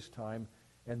serious time,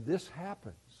 and this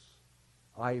happens.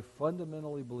 I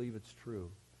fundamentally believe it's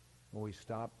true when we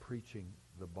stop preaching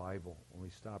the Bible, when we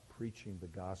stop preaching the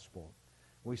gospel,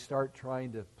 when we start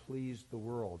trying to please the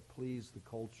world, please the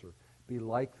culture, be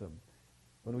like them,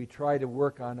 when we try to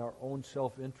work on our own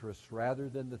self-interests rather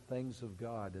than the things of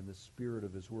God and the Spirit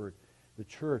of His Word, the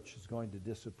church is going to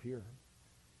disappear.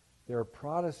 There are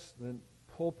Protestant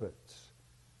pulpits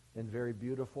in very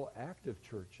beautiful active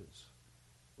churches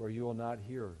where you will not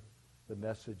hear the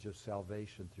message of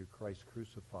salvation through Christ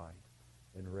crucified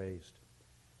and raised.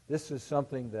 This is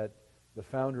something that the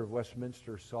founder of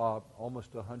Westminster saw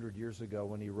almost 100 years ago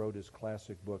when he wrote his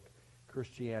classic book,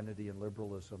 Christianity and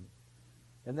Liberalism.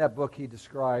 In that book, he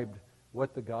described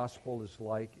what the gospel is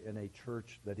like in a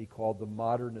church that he called the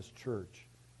modernist church,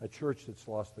 a church that's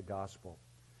lost the gospel.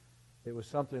 It was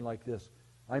something like this.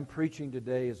 I'm preaching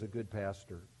today as a good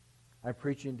pastor. I'm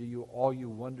preaching to you, all you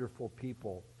wonderful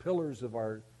people, pillars of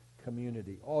our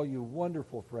community, all you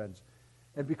wonderful friends.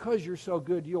 And because you're so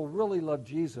good, you'll really love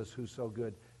Jesus, who's so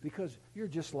good, because you're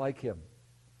just like him.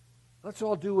 Let's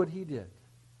all do what he did.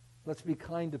 Let's be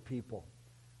kind to people.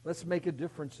 Let's make a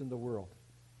difference in the world.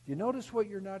 Do you notice what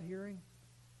you're not hearing?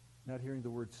 You're not hearing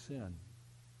the word sin.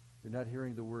 You're not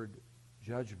hearing the word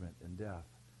judgment and death.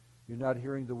 You're not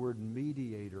hearing the word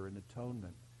mediator and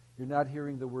atonement. You're not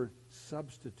hearing the word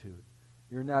substitute.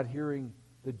 You're not hearing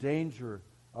the danger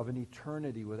of an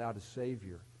eternity without a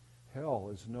Savior. Hell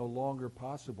is no longer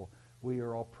possible. We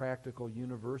are all practical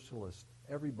universalists.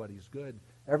 Everybody's good.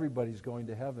 Everybody's going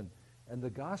to heaven. And the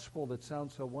gospel that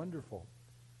sounds so wonderful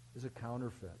is a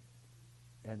counterfeit.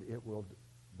 And it will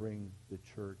bring the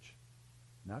church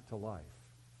not to life,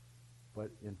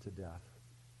 but into death.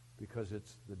 Because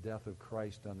it's the death of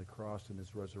Christ on the cross and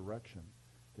his resurrection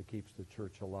that keeps the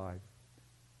church alive.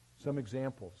 Some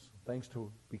examples, things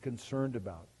to be concerned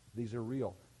about. These are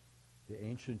real. The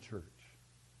ancient church,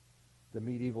 the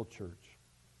medieval church,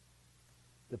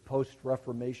 the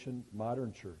post-Reformation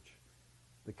modern church,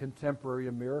 the contemporary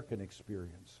American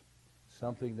experience,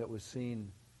 something that was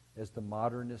seen as the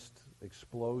modernist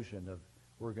explosion of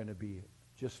we're going to be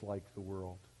just like the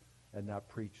world and not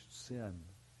preach sin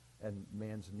and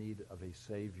man's need of a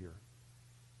Savior.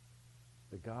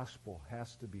 The gospel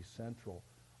has to be central,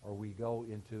 or we go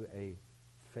into a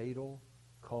fatal,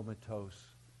 comatose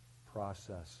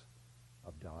process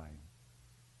of dying.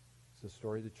 It's the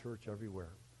story of the church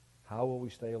everywhere. How will we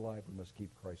stay alive? We must keep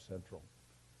Christ central.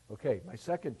 Okay, my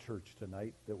second church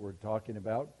tonight that we're talking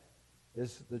about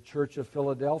is the Church of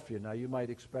Philadelphia. Now, you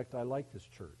might expect I like this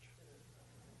church.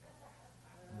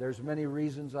 There's many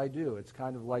reasons I do. It's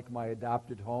kind of like my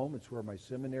adopted home. It's where my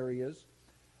seminary is.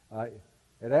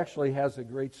 It actually has a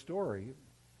great story.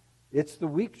 It's the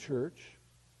weak church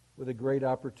with a great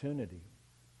opportunity.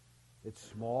 It's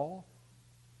small,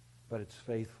 but it's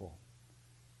faithful.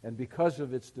 And because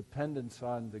of its dependence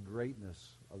on the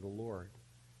greatness of the Lord,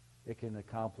 it can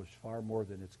accomplish far more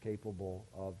than it's capable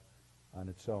of on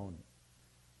its own.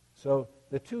 So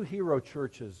the two hero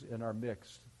churches in our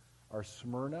mix are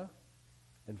Smyrna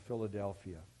and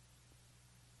Philadelphia.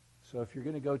 So if you're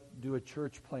going to go do a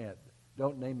church plant,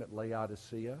 don't name it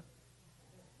Laodicea.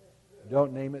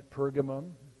 Don't name it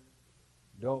Pergamum.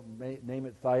 Don't name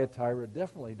it Thyatira.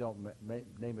 Definitely don't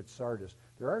name it Sardis.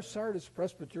 There are Sardis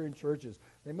Presbyterian churches.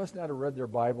 They must not have read their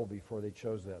Bible before they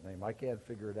chose that name. I can't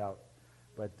figure it out.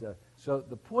 But so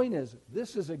the point is,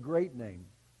 this is a great name.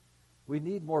 We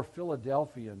need more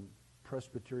Philadelphian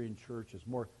Presbyterian churches,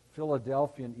 more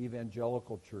Philadelphian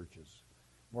evangelical churches,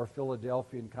 more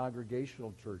Philadelphian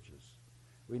congregational churches.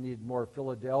 We need more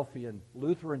Philadelphian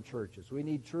Lutheran churches. We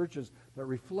need churches that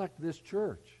reflect this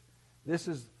church. This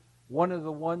is one of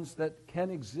the ones that can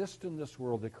exist in this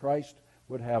world that Christ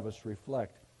would have us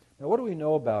reflect. Now, what do we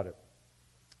know about it?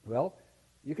 Well,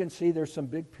 you can see there's some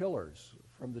big pillars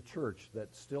from the church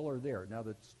that still are there. Now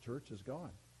the church is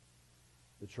gone.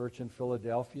 The church in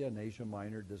Philadelphia and Asia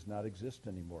Minor does not exist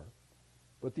anymore.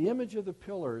 But the image of the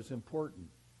pillar is important,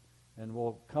 and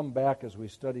we'll come back as we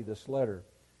study this letter.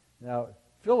 Now,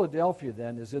 Philadelphia,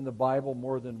 then, is in the Bible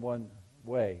more than one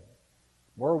way.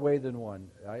 More way than one.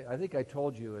 I think I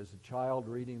told you as a child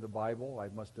reading the Bible, I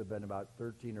must have been about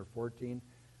 13 or 14,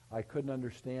 I couldn't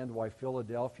understand why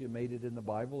Philadelphia made it in the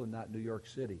Bible and not New York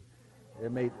City.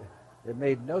 It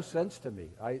made no sense to me.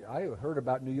 I heard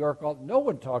about New York. No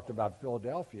one talked about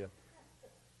Philadelphia.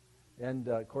 And,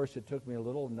 of course, it took me a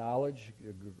little knowledge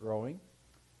growing.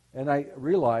 And I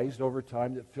realized over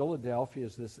time that Philadelphia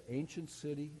is this ancient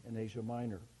city in Asia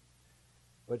Minor.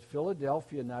 But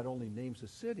Philadelphia not only names a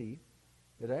city,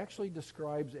 it actually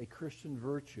describes a Christian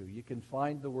virtue. You can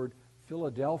find the word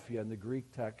Philadelphia in the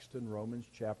Greek text in Romans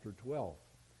chapter 12.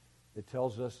 It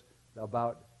tells us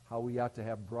about how we ought to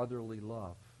have brotherly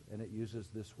love, and it uses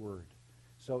this word.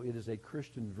 So it is a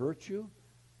Christian virtue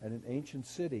and an ancient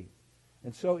city.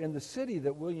 And so in the city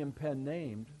that William Penn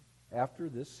named after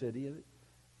this city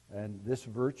and this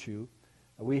virtue,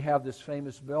 we have this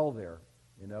famous bell there.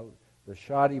 You know, the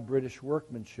shoddy British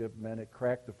workmanship meant it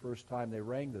cracked the first time they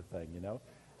rang the thing, you know.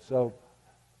 So,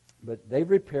 but they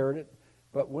repaired it.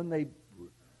 But when they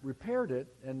repaired it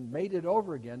and made it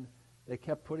over again, they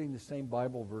kept putting the same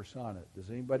Bible verse on it. Does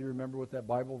anybody remember what that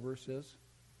Bible verse is?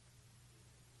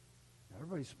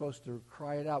 Everybody's supposed to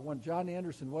cry it out. One, John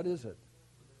Anderson, what is it?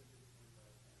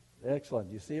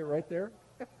 Excellent. You see it right there?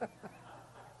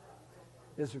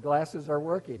 His glasses are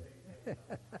working.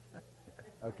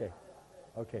 Okay.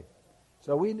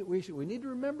 So we need to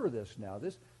remember this now.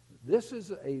 This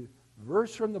is a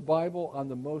verse from the Bible on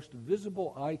the most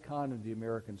visible icon of the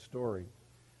American story.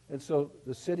 And so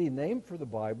the city named for the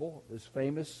Bible is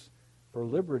famous for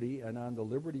liberty, and on the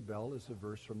Liberty Bell is a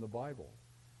verse from the Bible.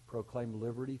 Proclaim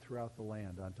liberty throughout the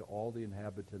land unto all the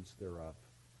inhabitants thereof.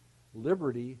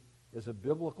 Liberty is a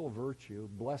biblical virtue,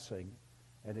 blessing,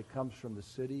 and it comes from the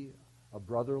city of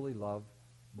brotherly love,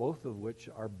 both of which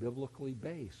are biblically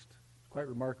based. It's quite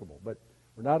remarkable. But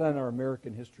we're not on our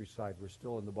American history side. We're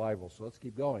still in the Bible, so let's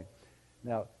keep going.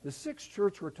 Now, the sixth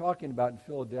church we're talking about in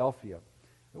Philadelphia,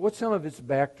 what's some of its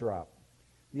backdrop?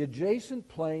 The adjacent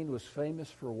plain was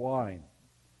famous for wine.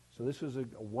 So this was a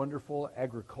wonderful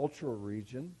agricultural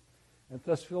region. And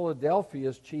thus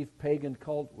Philadelphia's chief pagan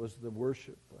cult was the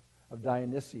worship of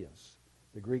Dionysius,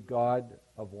 the Greek god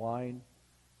of vine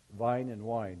and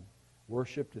wine,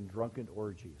 worshipped in drunken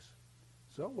orgies.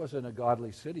 So it wasn't a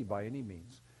godly city by any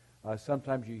means.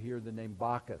 Sometimes you hear the name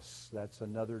Bacchus. That's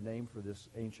another name for this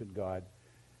ancient god.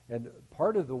 And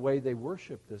part of the way they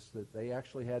worshiped this, that they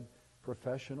actually had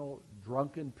professional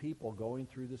drunken people going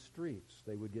through the streets.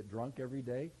 They would get drunk every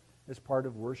day as part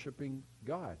of worshiping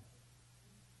God.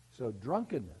 So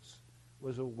drunkenness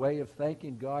was a way of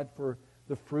thanking God for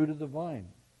the fruit of the vine.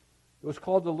 It was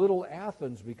called the Little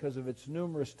Athens because of its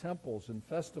numerous temples and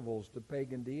festivals to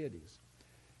pagan deities.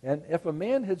 And if a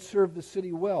man had served the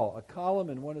city well, a column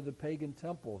in one of the pagan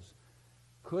temples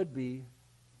could be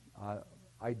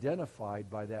identified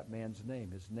by that man's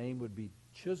name. His name would be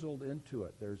chiseled into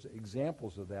it. There's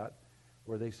examples of that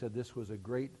where they said this was a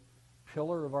great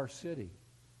pillar of our city,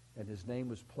 and his name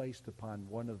was placed upon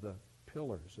one of the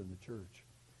pillars in the church.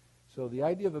 So the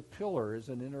idea of a pillar is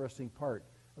an interesting part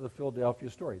of the Philadelphia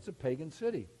story. It's a pagan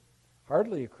city,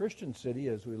 hardly a Christian city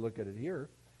as we look at it here.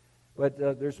 But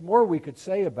there's more we could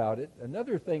say about it.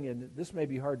 Another thing, and this may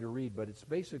be hard to read, but its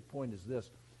basic point is this,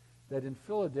 that in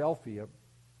Philadelphia,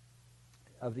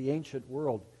 of the ancient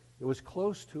world, it was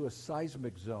close to a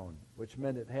seismic zone, which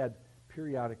meant it had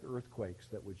periodic earthquakes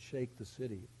that would shake the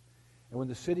city. And when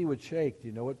the city would shake, do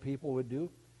you know what people would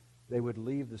do? They would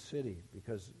leave the city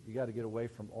because you got to get away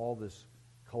from all this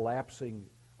collapsing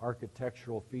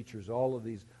architectural features, all of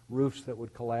these roofs that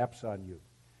would collapse on you.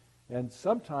 And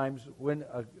sometimes when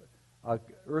a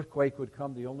earthquake would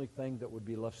come, the only thing that would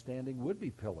be left standing would be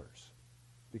pillars,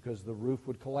 because the roof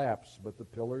would collapse, but the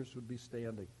pillars would be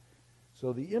standing.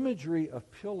 So the imagery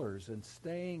of pillars and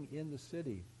staying in the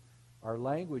city are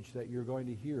language that you're going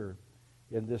to hear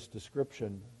in this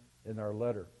description in our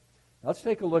letter. Now let's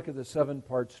take a look at the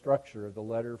 7-part structure of the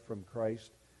letter from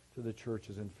Christ to the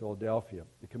churches in Philadelphia.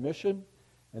 The commission,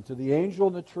 and to the angel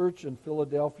in the church in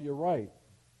Philadelphia write.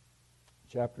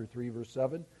 Chapter 3, verse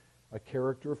 7, a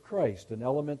character of Christ, an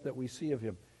element that we see of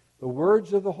him. The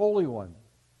words of the Holy One,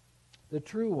 the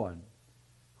true one,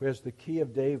 who has the key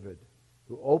of David,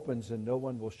 who opens and no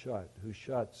one will shut, who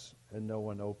shuts and no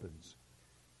one opens.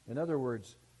 In other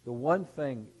words, the one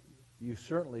thing you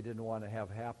certainly didn't want to have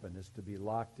happen is to be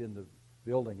locked in the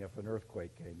building if an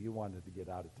earthquake came. You wanted to get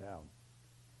out of town.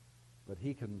 But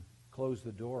he can close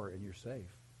the door and you're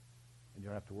safe. And you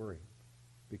don't have to worry.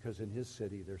 Because in his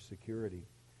city, there's security.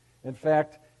 In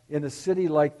fact, in a city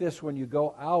like this, when you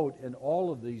go out and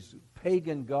all of these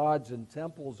pagan gods and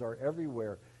temples are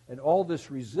everywhere, and all this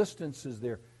resistance is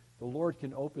there, the Lord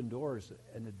can open doors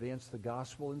and advance the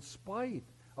gospel in spite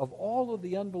of all of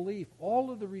the unbelief,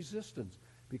 all of the resistance,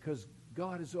 because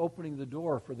God is opening the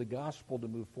door for the gospel to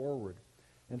move forward.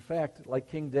 In fact, like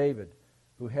King David,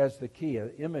 who has the key,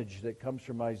 an image that comes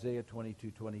from Isaiah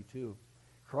 22:22,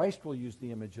 Christ will use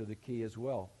the image of the key as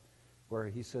well, where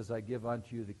he says, I give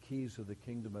unto you the keys of the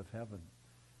kingdom of heaven.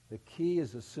 The key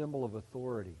is a symbol of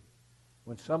authority.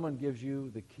 When someone gives you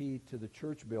the key to the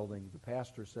church building, the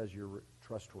pastor says you're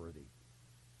trustworthy.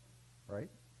 Right?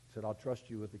 He said, I'll trust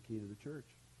you with the key to the church.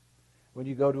 When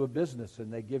you go to a business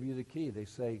and they give you the key, they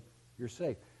say, you're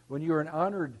safe. When you're an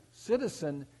honored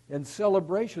citizen in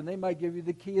celebration, they might give you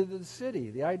the key to the city.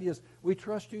 The idea is, we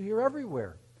trust you here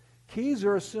everywhere. Keys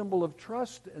are a symbol of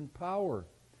trust and power.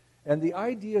 And the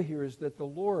idea here is that the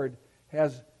Lord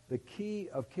has the key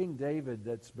of King David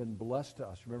that's been blessed to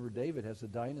us. Remember, David has a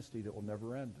dynasty that will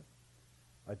never end.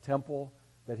 A temple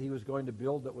that he was going to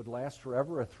build that would last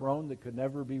forever, a throne that could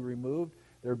never be removed.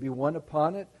 There would be one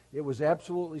upon it. It was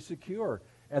absolutely secure.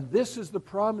 And this is the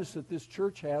promise that this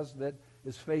church has that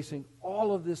is facing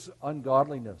all of this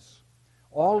ungodliness,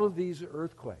 all of these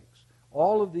earthquakes,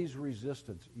 all of these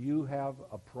resistance. You have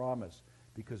a promise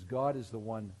because God is the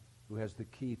one who has the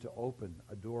key to open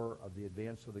a door of the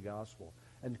advance of the gospel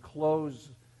and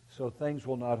close so things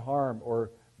will not harm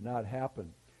or not happen.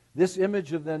 This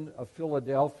image of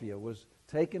Philadelphia was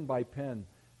taken by Penn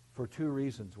for two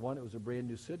reasons. One, it was a brand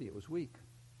new city. It was weak.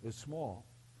 It was small.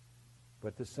 But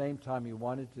at the same time, he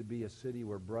wanted to be a city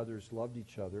where brothers loved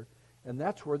each other. And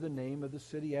that's where the name of the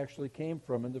city actually came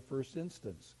from in the first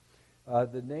instance.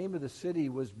 The name of the city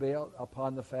was built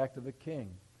upon the fact of a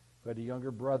king who had a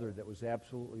younger brother that was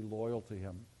absolutely loyal to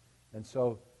him. And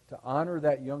so to honor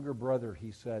that younger brother,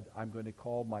 he said, I'm going to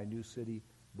call my new city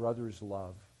Brothers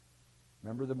Love.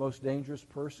 Remember the most dangerous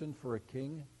person for a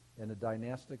king in a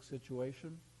dynastic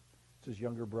situation? It's his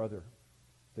younger brother.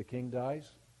 The king dies,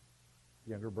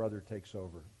 the younger brother takes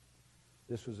over.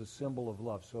 This was a symbol of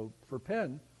love. So for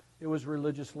Penn, it was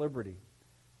religious liberty.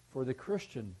 For the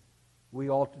Christian, we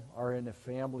all are in a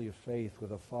family of faith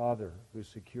with a Father who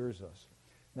secures us.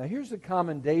 Now here's the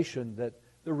commendation that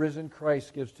the risen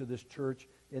Christ gives to this church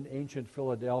in ancient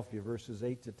Philadelphia, verses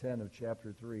 8 to 10 of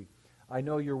chapter 3. I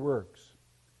know your works.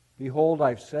 Behold,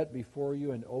 I've set before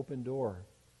you an open door,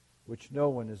 which no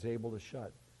one is able to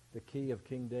shut. The key of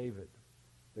King David,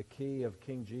 the key of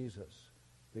King Jesus,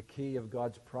 the key of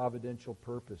God's providential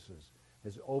purposes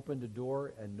has opened a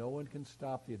door, and no one can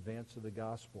stop the advance of the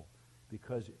gospel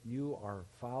because you are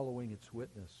following its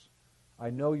witness. I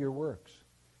know your works,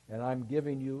 and I'm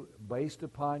giving you, based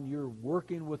upon your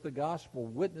working with the gospel,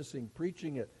 witnessing,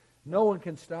 preaching it, no one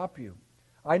can stop you.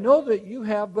 I know that you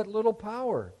have but little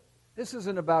power. This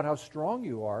isn't about how strong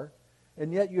you are,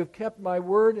 and yet you have kept my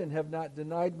word and have not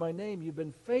denied my name. You've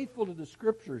been faithful to the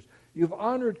Scriptures. You've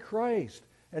honored Christ.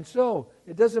 And so,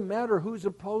 it doesn't matter who's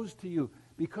opposed to you,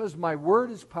 because my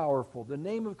word is powerful. The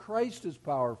name of Christ is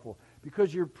powerful.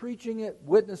 Because you're preaching it,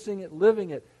 witnessing it,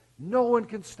 living it. No one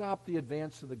can stop the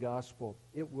advance of the gospel.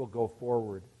 It will go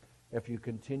forward if you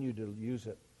continue to use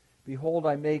it. Behold,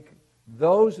 I make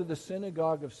those of the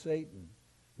synagogue of Satan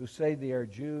who say they are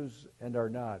Jews and are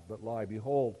not, but lie.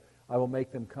 Behold, I will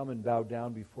make them come and bow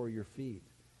down before your feet,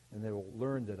 and they will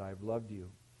learn that I have loved you.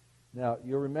 Now,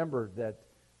 you'll remember that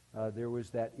there was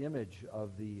that image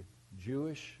of the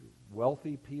Jewish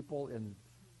wealthy people in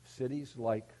cities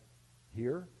like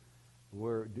here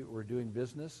were doing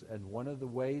business, and one of the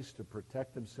ways to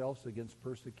protect themselves against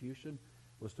persecution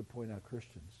was to point out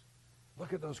Christians.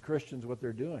 Look at those Christians, what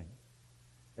they're doing.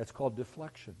 It's called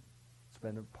deflection. It's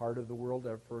been a part of the world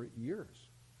for years.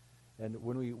 And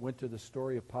when we went to the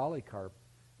story of Polycarp,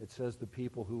 it says the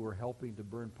people who were helping to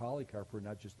burn Polycarp were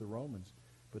not just the Romans,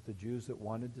 but the Jews that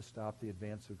wanted to stop the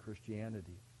advance of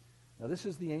Christianity. Now, this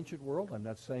is the ancient world. I'm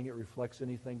not saying it reflects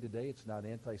anything today. It's not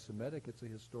anti-Semitic. It's a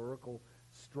historical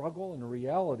struggle and a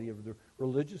reality of the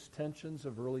religious tensions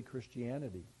of early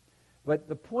Christianity. But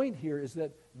the point here is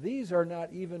that these are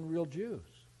not even real Jews.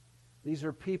 These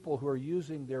are people who are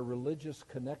using their religious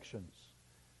connections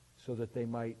so that they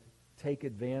might take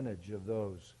advantage of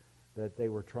those that they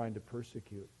were trying to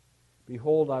persecute.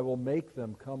 Behold, I will make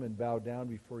them come and bow down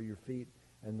before your feet,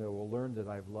 and they will learn that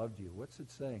I've loved you. What's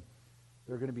it saying?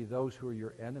 There are going to be those who are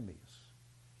your enemies,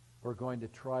 who are going to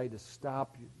try to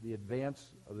stop the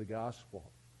advance of the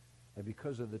gospel. And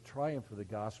because of the triumph of the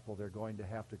gospel, they're going to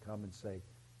have to come and say,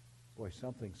 boy,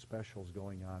 something special is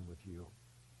going on with you,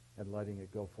 and letting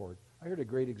it go forward. I heard a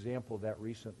great example of that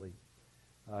recently.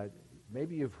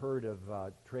 Maybe you've heard of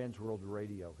Transworld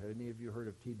Radio. Have any of you heard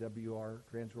of TWR,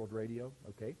 Transworld Radio?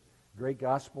 Okay. Great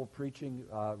gospel preaching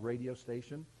radio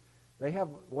station. They have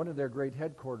one of their great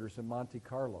headquarters in Monte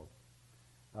Carlo.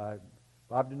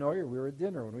 Bob DeNoyer, we were at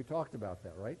dinner when we talked about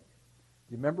that, right?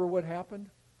 Do you remember what happened?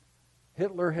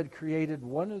 Hitler had created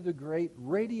one of the great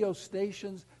radio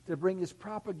stations to bring his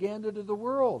propaganda to the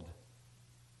world.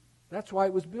 That's why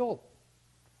it was built.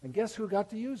 And guess who got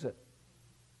to use it?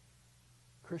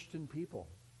 Christian people,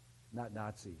 not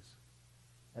Nazis.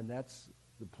 And that's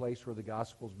the place where the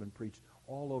gospel's been preached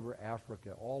all over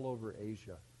Africa, all over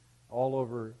Asia, all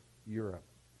over Europe,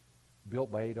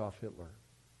 built by Adolf Hitler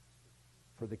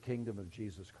for the kingdom of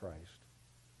Jesus Christ.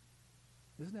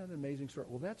 Isn't that an amazing story?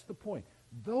 Well, that's the point.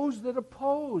 Those that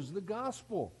oppose the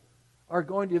gospel are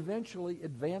going to eventually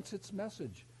advance its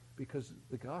message because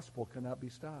the gospel cannot be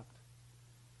stopped.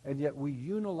 And yet we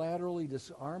unilaterally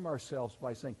disarm ourselves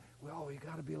by saying, well, we've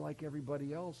got to be like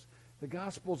everybody else. The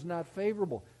gospel's not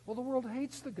favorable. Well, the world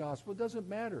hates the gospel. It doesn't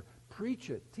matter. Preach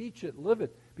it, teach it, live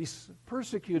it. Be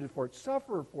persecuted for it.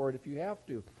 Suffer for it if you have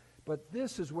to. But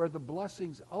this is where the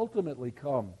blessings ultimately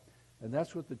come. And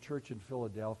that's what the church in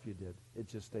Philadelphia did. It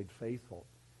just stayed faithful.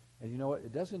 And you know what?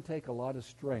 It doesn't take a lot of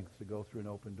strength to go through an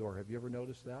open door. Have you ever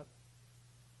noticed that?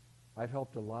 I've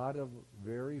helped a lot of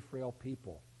very frail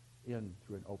people in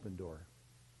through an open door.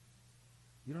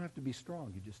 You don't have to be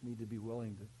strong. You just need to be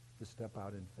willing to step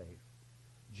out in faith.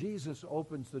 Jesus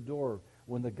opens the door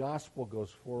when the gospel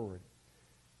goes forward.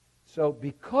 So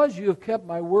because you have kept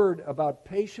my word about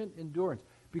patient endurance,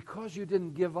 because you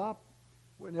didn't give up,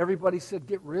 when everybody said,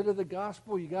 get rid of the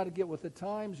gospel, you got to get with the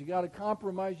times, you got to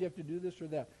compromise, you have to do this or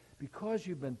that. Because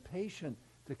you've been patient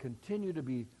to continue to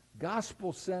be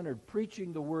gospel-centered,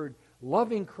 preaching the word,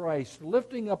 loving Christ,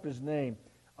 lifting up his name,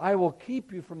 I will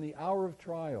keep you from the hour of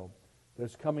trial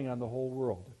that's coming on the whole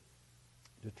world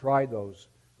to try those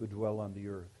who dwell on the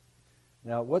earth.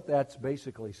 Now, what that's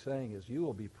basically saying is you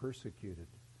will be persecuted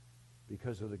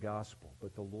because of the gospel,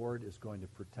 but the Lord is going to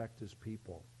protect his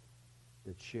people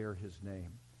that share his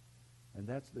name. And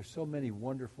there's so many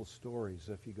wonderful stories,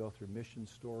 if you go through mission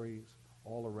stories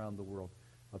all around the world,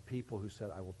 of people who said,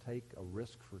 I will take a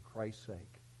risk for Christ's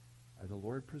sake. And the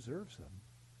Lord preserves them,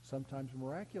 sometimes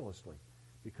miraculously,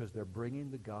 because they're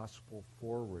bringing the gospel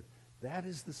forward. That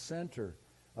is the center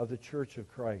of the Church of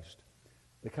Christ.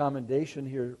 The commendation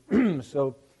here,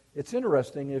 so it's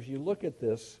interesting, if you look at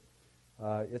this,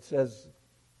 it says,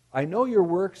 I know your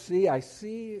works, I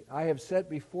have set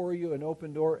before you an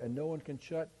open door, and no one can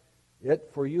shut it,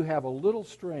 for you have a little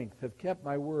strength, have kept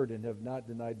my word, and have not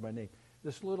denied my name.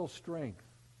 This little strength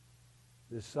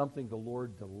is something the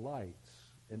Lord delights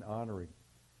in honoring.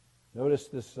 Notice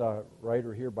this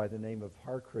writer here by the name of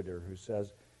Harkrider, who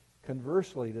says,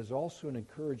 conversely, it is also an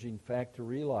encouraging fact to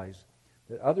realize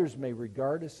that others may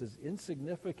regard us as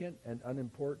insignificant and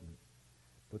unimportant,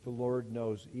 but the Lord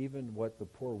knows even what the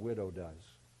poor widow does.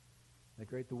 Isn't that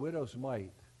great? The widow's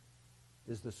mite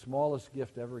is the smallest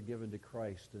gift ever given to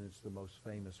Christ, and it's the most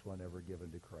famous one ever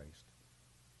given to Christ.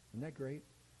 Isn't that great?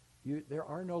 There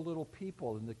are no little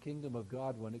people in the kingdom of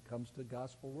God when it comes to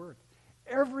gospel work.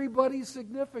 Everybody's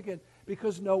significant,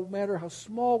 because no matter how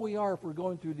small we are, if we're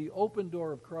going through the open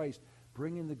door of Christ,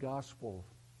 bringing the gospel,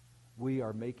 we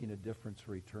are making a difference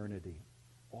for eternity.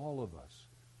 All of us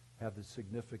have the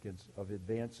significance of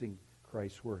advancing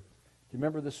Christ's work. Do you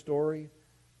remember the story?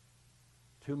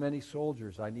 Too many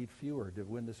soldiers, I need fewer to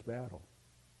win this battle.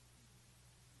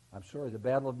 I'm sorry, the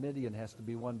battle of Midian has to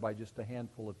be won by just a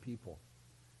handful of people.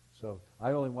 So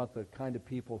I only want the kind of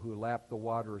people who lap the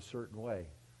water a certain way.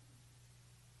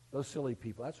 Those silly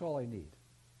people, that's all I need.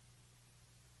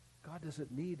 God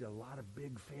doesn't need a lot of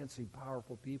big, fancy,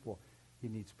 powerful people. He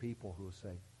needs people who will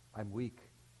say, I'm weak,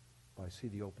 but I see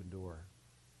the open door.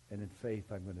 And in faith,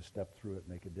 I'm going to step through it and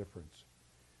make a difference.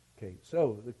 Okay,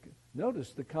 so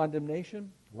notice the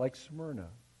condemnation, like Smyrna.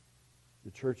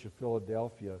 The church of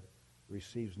Philadelphia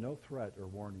receives no threat or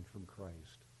warning from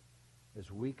Christ.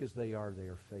 As weak as they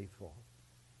are faithful.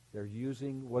 They're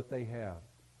using what they have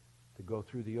to go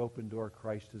through the open door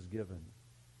Christ has given.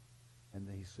 And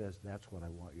he says, that's what I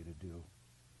want you to do.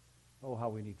 Oh, how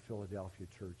we need Philadelphia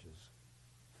churches.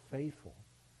 Faithful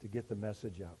to get the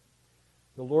message out.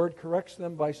 The Lord corrects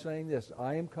them by saying this,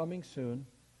 I am coming soon.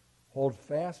 Hold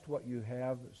fast what you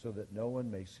have so that no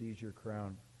one may seize your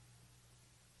crown.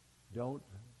 Don't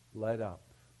let up.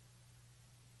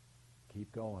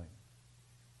 Keep going.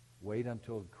 Wait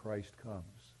until Christ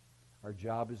comes. Our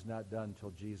job is not done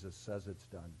until Jesus says it's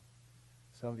done.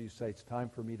 Some of you say, it's time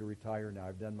for me to retire now.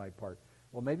 I've done my part.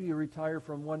 Well, maybe you retire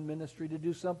from one ministry to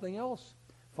do something else.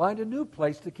 Find a new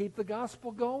place to keep the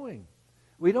gospel going.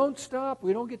 We don't stop.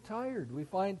 We don't get tired. We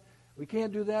find we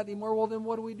can't do that anymore. Well, then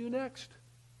what do we do next?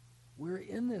 We're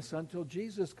in this until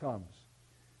Jesus comes.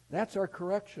 That's our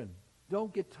correction.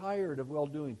 Don't get tired of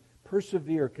well-doing.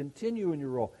 Persevere. Continue in your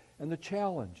role. And the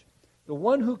challenge. The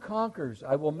one who conquers,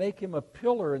 I will make him a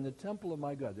pillar in the temple of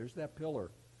my God. There's that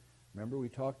pillar. Remember, we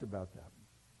talked about that.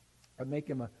 I make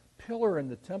him a pillar in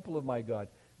the temple of my God.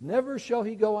 Never shall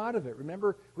he go out of it.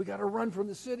 Remember, we got to run from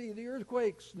the city of the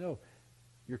earthquakes. No.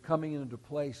 You're coming into a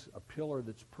place, a pillar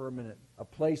that's permanent, a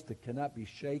place that cannot be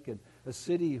shaken, a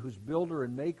city whose builder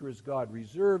and maker is God,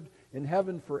 reserved in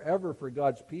heaven forever for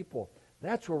God's people.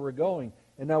 That's where we're going.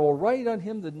 And I will write on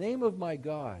him the name of my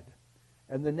God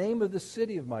and the name of the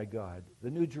city of my God, the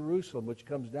new Jerusalem, which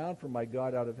comes down from my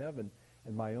God out of heaven,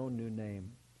 and my own new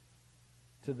name.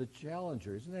 To the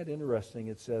challenger, isn't that interesting?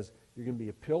 It says you're going to be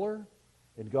a pillar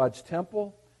in God's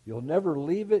temple. You'll never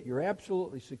leave it. You're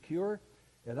absolutely secure.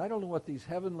 And I don't know what these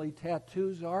heavenly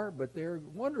tattoos are, but they're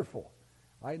wonderful.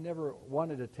 I never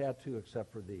wanted a tattoo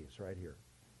except for these right here.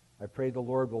 I pray the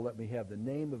Lord will let me have the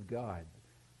name of God,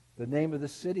 the name of the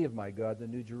city of my God, the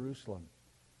New Jerusalem,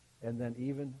 and then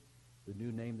even the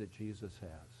new name that Jesus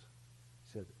has.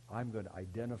 He said, I'm going to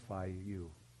identify you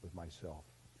with myself.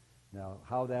 Now,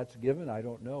 how that's given, I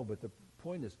don't know, but the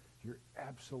point is, you're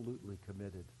absolutely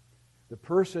committed. The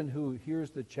person who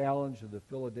hears the challenge of the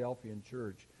Philadelphian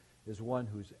church is one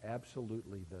who's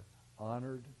absolutely the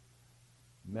honored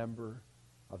member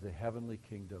of the heavenly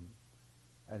kingdom,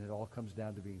 and it all comes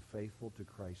down to being faithful to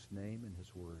Christ's name and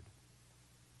his word.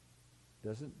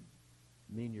 Doesn't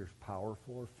mean you're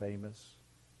powerful or famous.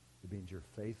 It means you're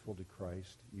faithful to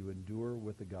Christ. You endure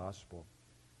with the gospel.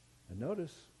 And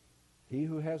notice, he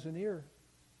who has an ear,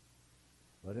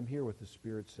 let him hear what the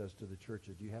Spirit says to the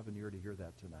churches. Do you have an ear to hear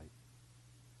that tonight?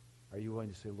 Are you willing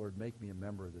to say, Lord, make me a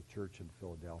member of the church in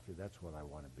Philadelphia? That's what I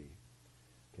want to be.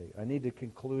 Okay, I need to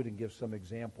conclude and give some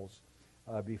examples.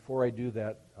 Before I do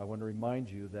that, I want to remind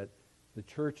you that the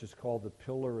church is called the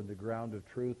pillar and the ground of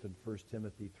truth in 1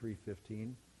 Timothy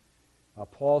 3:15.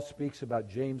 Paul speaks about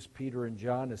James, Peter, and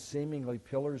John as seemingly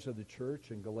pillars of the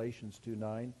church in Galatians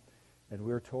 2:9. And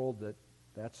we're told that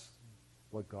that's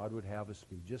what God would have us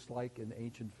be. Just like in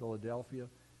ancient Philadelphia,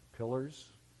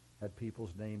 pillars had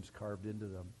people's names carved into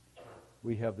them.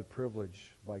 We have the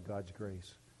privilege, by God's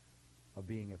grace, of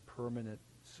being a permanent,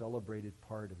 celebrated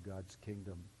part of God's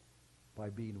kingdom by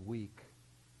being weak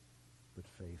but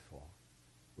faithful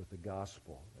with the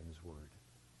gospel and his word.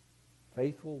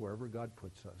 Faithful wherever God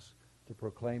puts us to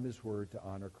proclaim his word, to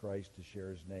honor Christ, to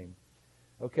share his name.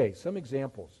 Okay, some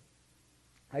examples.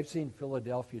 I've seen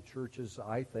Philadelphia churches,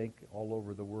 I think, all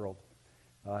over the world.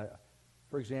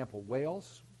 For example,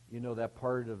 Wales, you know that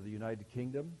part of the United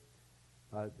Kingdom.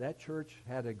 That church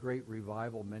had a great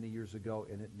revival many years ago,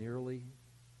 and it nearly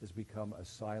has become a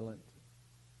silent,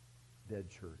 dead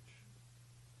church.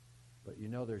 But you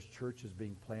know there's churches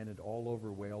being planted all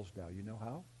over Wales now. You know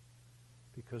how?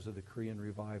 Because of the Korean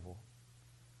revival.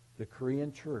 The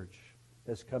Korean church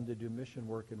has come to do mission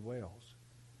work in Wales,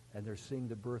 and they're seeing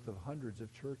the birth of hundreds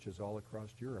of churches all across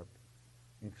Europe,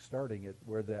 and starting at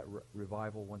where that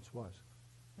revival once was.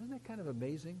 Isn't that kind of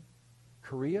amazing?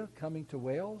 Korea coming to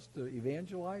Wales to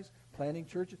evangelize, planting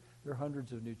churches. There are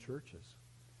hundreds of new churches.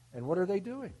 And what are they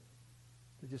doing?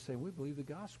 They're just saying, we believe the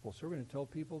gospel, so we're going to tell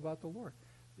people about the Lord.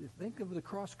 Think of the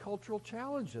cross-cultural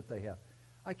challenge that they have.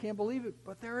 I can't believe it,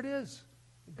 but there it is.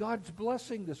 God's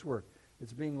blessing this work.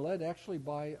 It's being led actually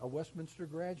by a Westminster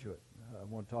graduate. I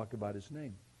won't talk about his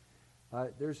name.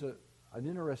 There's an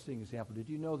interesting example. Did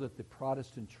you know that the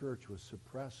Protestant church was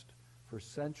suppressed for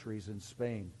centuries in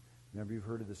Spain? Remember, you've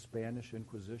heard of the Spanish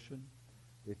Inquisition?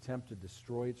 The attempt to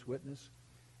destroy its witness.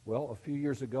 Well, a few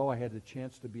years ago, I had the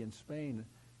chance to be in Spain,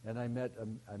 and I met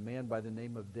a man by the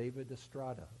name of David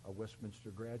Estrada, a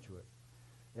Westminster graduate.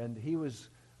 And he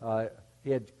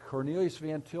had Cornelius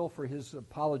Van Til for his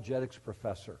apologetics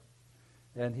professor.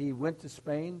 And he went to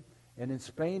Spain, and in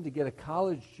Spain, to get a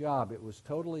college job, it was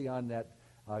totally on that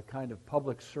kind of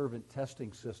public servant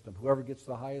testing system. Whoever gets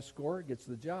the highest score gets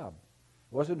the job.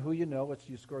 It wasn't who you know, it's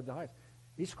you scored the highest.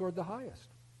 He scored the highest.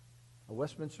 A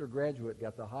Westminster graduate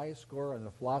got the highest score on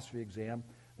the philosophy exam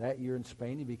that year in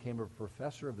Spain. He became a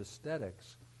professor of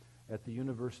aesthetics at the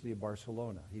University of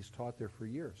Barcelona. He's taught there for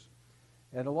years.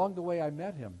 And along the way, I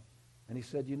met him. And he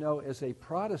said, as a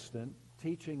Protestant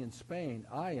teaching in Spain,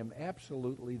 I am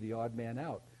absolutely the odd man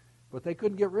out. But they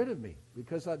couldn't get rid of me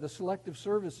because the selective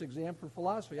service exam for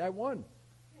philosophy, I won.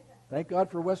 Thank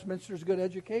God for Westminster's good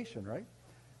education, right?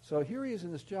 So here he is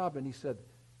in this job, and he said,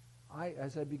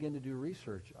 as I began to do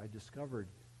research, I discovered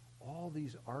all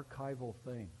these archival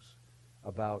things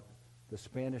about the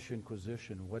Spanish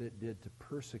Inquisition, what it did to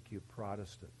persecute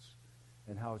Protestants,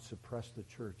 and how it suppressed the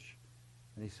church.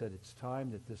 And he said, it's time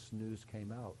that this news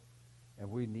came out, and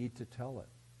we need to tell it.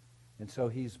 And so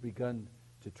he's begun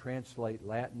to translate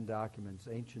Latin documents,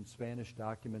 ancient Spanish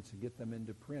documents, and get them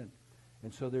into print.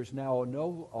 And so there's now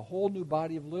a whole new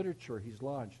body of literature he's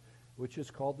launched, which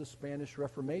is called the Spanish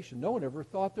Reformation. No one ever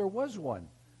thought there was one.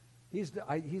 He's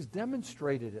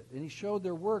demonstrated it, and he showed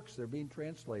their works. They're being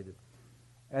translated.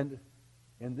 And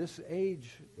in this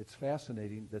age, it's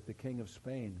fascinating that the King of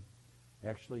Spain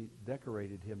actually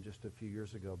decorated him just a few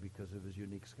years ago because of his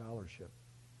unique scholarship.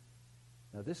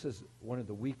 Now, this is one of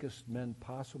the weakest men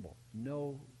possible.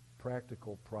 No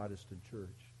practical Protestant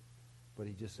church. But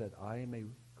he just said, I am a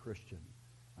Christian.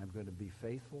 I'm going to be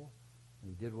faithful. And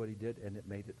he did what he did, and it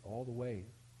made it all the way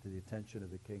to the attention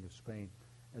of the King of Spain.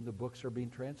 And the books are being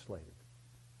translated.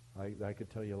 I could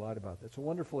tell you a lot about that. It's a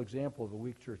wonderful example of a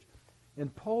weak church. In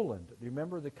Poland, do you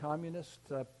remember the communist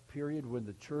period when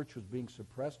the church was being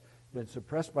suppressed? Been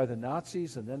suppressed by the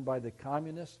Nazis and then by the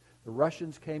communists. The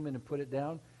Russians came in and put it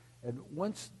down. And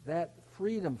once that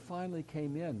freedom finally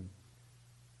came in,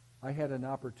 I had an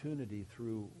opportunity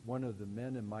through one of the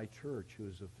men in my church who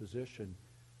is a physician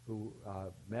who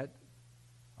met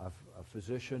a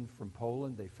physician from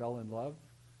Poland. They fell in love.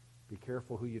 Be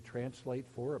careful who you translate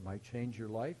for. It might change your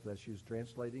life. That she was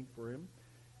translating for him.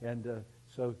 And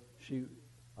so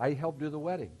I helped do the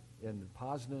wedding in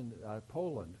Poznan,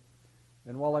 Poland.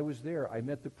 And while I was there, I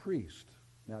met the priest.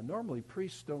 Now, normally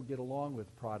priests don't get along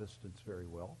with Protestants very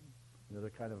well. They're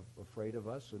kind of afraid of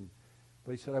us.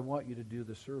 But he said, I want you to do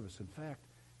the service. In fact,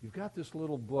 you've got this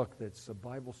little book that's a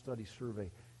Bible study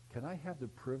survey. Can I have the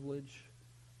privilege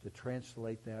to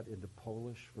translate that into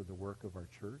Polish for the work of our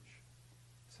church?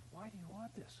 I said, why do you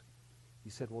want this? He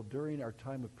said, well, during our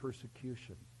time of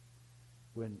persecution,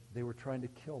 when they were trying to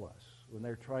kill us, when they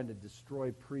were trying to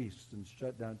destroy priests and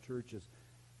shut down churches,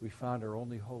 we found our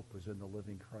only hope was in the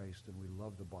living Christ, and we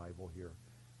love the Bible here.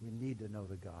 We need to know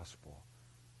the gospel.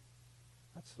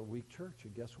 That's the weak church,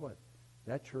 and guess what?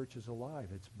 That church is alive.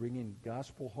 It's bringing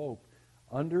gospel hope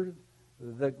under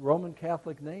the Roman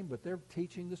Catholic name, but they're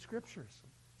teaching the Scriptures.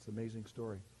 It's an amazing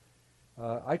story.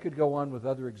 I could go on with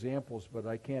other examples, but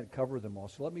I can't cover them all.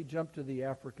 So let me jump to the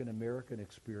African American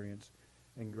experience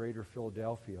in Greater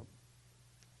Philadelphia.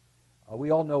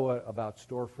 We all know about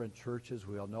storefront churches.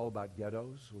 We all know about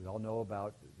ghettos. We all know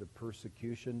about the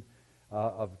persecution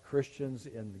of Christians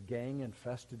in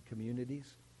gang-infested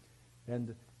communities.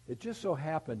 And it just so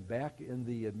happened back in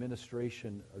the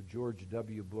administration of George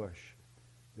W. Bush,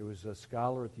 there was a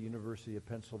scholar at the University of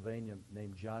Pennsylvania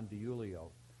named John DiIulio.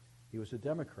 He was a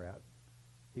Democrat.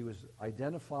 He was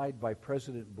identified by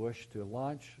President Bush to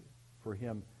launch for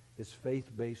him his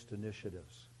faith-based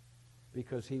initiatives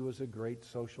because he was a great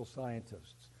social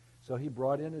scientist. So he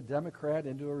brought in a Democrat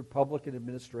into a Republican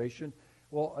administration.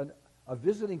 Well, a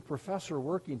visiting professor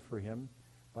working for him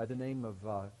by the name of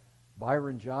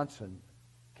Byron Johnson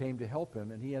came to help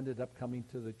him, and he ended up coming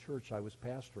to the church I was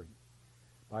pastoring.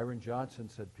 Byron Johnson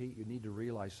said, Pete, you need to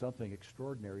realize something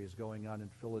extraordinary is going on in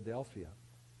Philadelphia.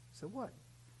 I said, what?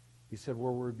 He said,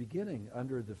 well, we're beginning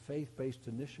under the faith-based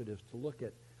initiatives to look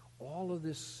at all of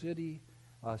this city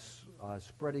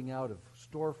spreading out of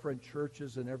storefront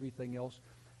churches and everything else,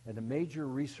 and a major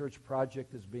research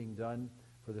project is being done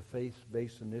for the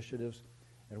faith-based initiatives,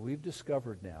 and we've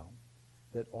discovered now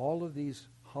that all of these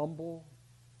humble,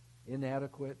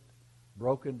 inadequate,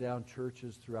 broken down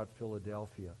churches throughout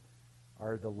Philadelphia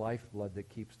are the lifeblood that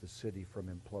keeps the city from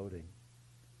imploding.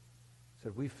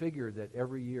 So we figure that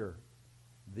every year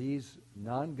these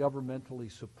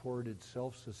non-governmentally supported,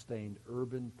 self-sustained,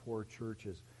 urban poor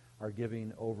churches are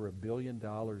giving over $1 billion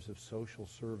of social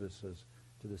services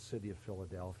to the city of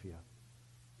Philadelphia.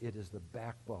 It is the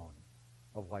backbone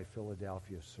of why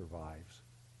Philadelphia survives.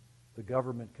 The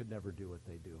government could never do what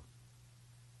they do.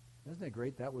 Isn't that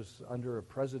great? That was under a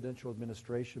presidential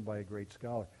administration by a great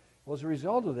scholar. Well, as a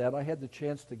result of that, I had the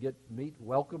chance to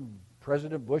welcome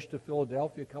President Bush to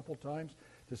Philadelphia a couple times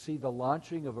to see the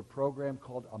launching of a program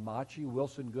called Amachi.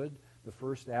 Wilson Goode, the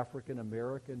first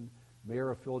African-American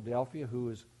mayor of Philadelphia, who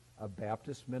is a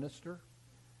Baptist minister,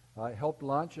 helped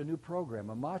launch a new program.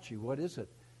 Amachi, what is it?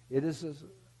 It is a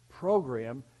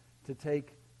program to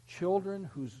take children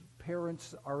whose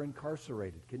parents are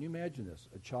incarcerated. Can you imagine this?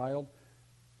 A child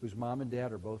whose mom and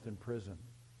dad are both in prison.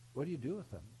 What do you do with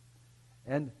them?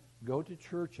 And go to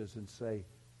churches and say,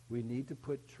 we need to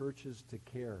put churches to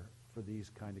care for these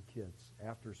kind of kids,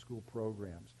 after-school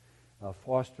programs,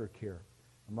 foster care.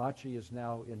 Amachi is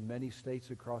now in many states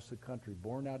across the country,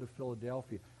 born out of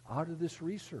Philadelphia, out of this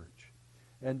research.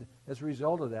 And as a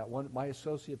result of that, my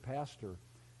associate pastor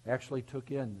actually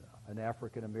took in an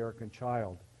African-American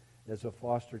child as a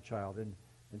foster child. And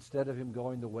instead of him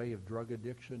going the way of drug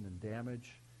addiction and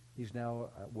damage, he's now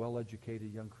a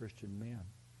well-educated young Christian man.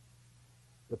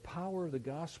 The power of the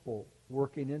gospel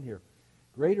working in here.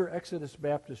 Greater Exodus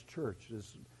Baptist Church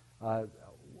is,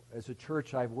 as a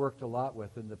church I've worked a lot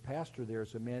with, and the pastor there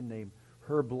is a man named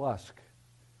Herb Lusk.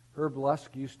 Herb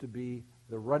Lusk used to be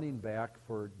the running back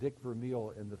for Dick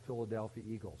Vermeil in the Philadelphia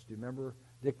Eagles. Do you remember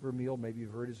Dick Vermeil? Maybe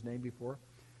you've heard his name before.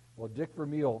 Well, Dick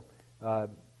Vermeil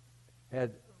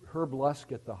had Herb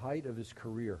Lusk at the height of his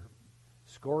career,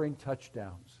 scoring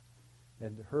touchdowns.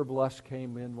 And Herb Lusk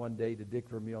came in one day to Dick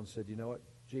Vermeil and said, you know what?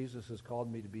 Jesus has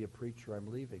called me to be a preacher. I'm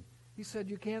leaving. He said,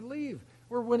 you can't leave.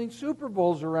 We're winning Super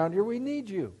Bowls around here. We need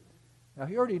you. Now,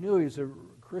 he already knew he was a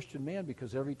Christian man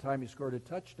because every time he scored a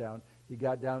touchdown, he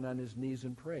got down on his knees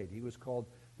and prayed. He was called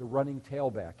the running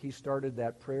tailback. He started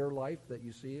that prayer life that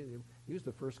you see. He was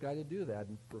the first guy to do that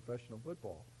in professional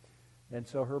football. And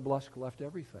so Herb Lusk left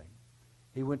everything.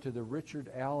 He went to the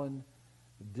Richard Allen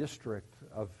district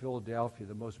of Philadelphia,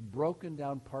 the most broken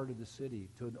down part of the city,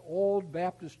 to an old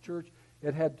Baptist church.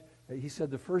 It had, he said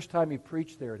the first time he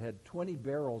preached there, it had 20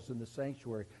 barrels in the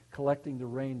sanctuary collecting the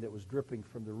rain that was dripping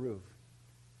from the roof.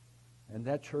 And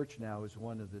that church now is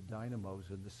one of the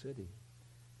dynamos in the city.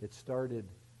 It started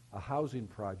a housing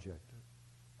project,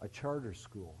 a charter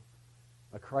school,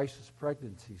 a crisis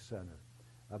pregnancy center,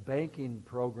 a banking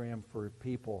program for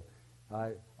people,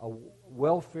 a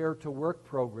welfare to work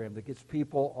program that gets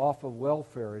people off of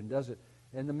welfare and does it.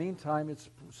 In the meantime, it's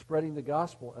spreading the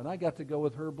gospel. And I got to go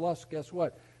with Herb Lusk, guess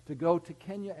what? To go to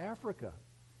Kenya, Africa,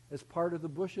 as part of the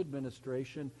Bush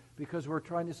administration, because we're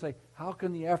trying to say, how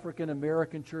can the African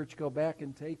American church go back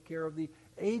and take care of the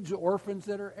AIDS orphans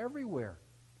that are everywhere?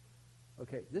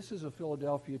 Okay, this is a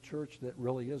Philadelphia church that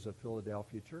really is a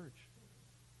Philadelphia church.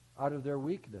 Out of their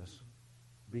weakness,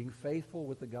 being faithful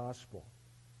with the gospel,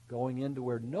 going into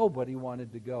where nobody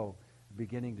wanted to go,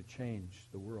 beginning to change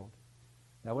the world.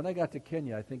 Now, when I got to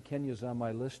Kenya, I think Kenya's on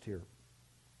my list here.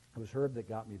 It was Herb that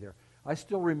got me there. I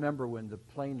still remember when the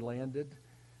plane landed.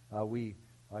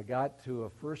 I got to a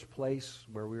first place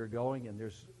where we were going, and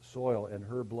there's soil, and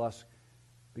Herb Lusk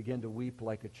began to weep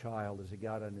like a child as he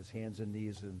got on his hands and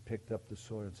knees and picked up the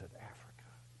soil and said, Africa,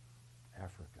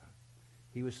 Africa.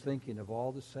 He was thinking of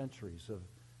all the centuries of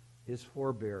his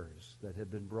forebears that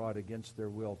had been brought against their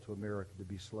will to America to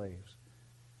be slaves.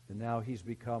 And now he's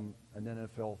become an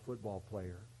NFL football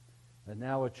player, and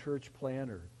now a church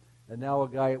planter, and now a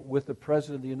guy with the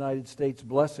President of the United States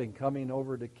blessing coming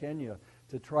over to Kenya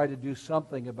to try to do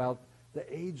something about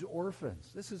the AIDS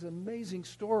orphans. This is an amazing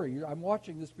story. I'm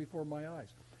watching this before my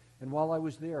eyes. And while I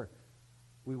was there,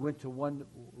 we went to one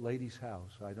lady's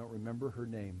house. I don't remember her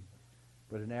name,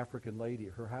 but an African lady.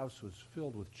 Her house was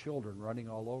filled with children running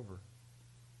all over.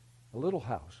 A little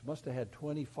house. Must have had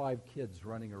 25 kids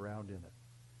running around in it.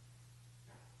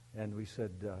 And we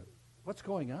said, what's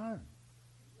going on?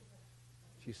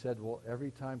 She said, well, every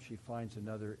time she finds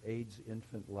another AIDS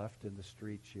infant left in the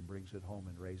street, she brings it home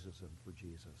and raises them for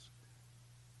Jesus.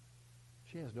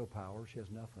 She has no power. She has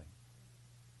nothing.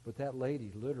 But that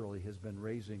lady literally has been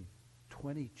raising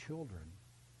 20 children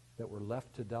that were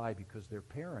left to die because their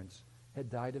parents had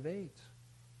died of AIDS.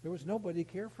 There was nobody to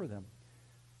care for them.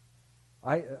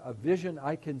 A vision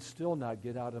I can still not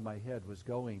get out of my head was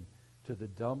going to the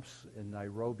dumps in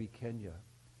Nairobi, Kenya.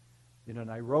 You know,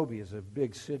 Nairobi is a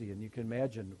big city, and you can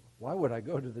imagine, why would I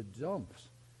go to the dumps?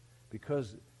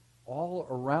 Because all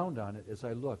around on it, as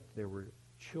I looked, there were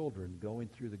children going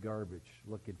through the garbage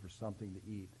looking for something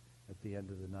to eat at the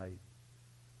end of the night.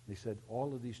 They said,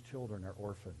 all of these children are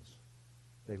orphans.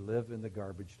 They live in the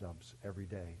garbage dumps every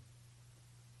day.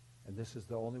 And this is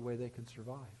the only way they can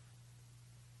survive.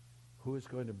 who is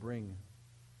going to bring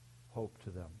hope to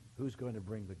them? Who's going to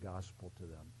bring the gospel to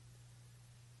them?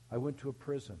 I went to a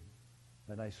prison,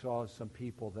 and I saw some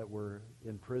people that were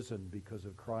in prison because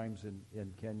of crimes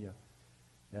in Kenya.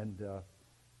 And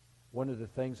one of the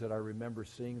things that I remember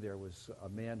seeing there was a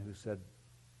man who said,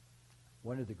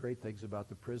 one of the great things about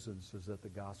the prisons is that the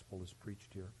gospel is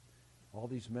preached here. All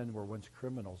these men were once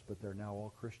criminals, but they're now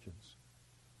all Christians.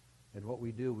 And what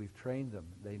we do, we've trained them.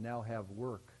 They now have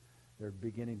work. They're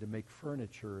beginning to make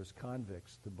furniture as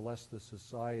convicts to bless the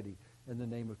society in the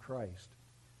name of Christ.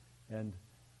 And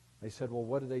I said, well,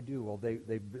 what do? Well,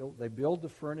 they build the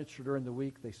furniture during the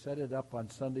week. They set it up on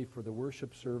Sunday for the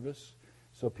worship service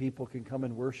so people can come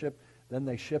and worship. Then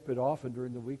they ship it off, and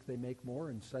during the week they make more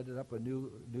and set it up a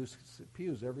new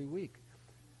pews every week.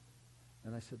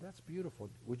 And I said, that's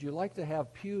beautiful. Would you like to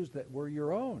have pews that were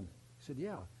your own? He said,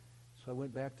 yeah. So I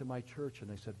went back to my church,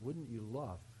 and I said, wouldn't you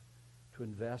love to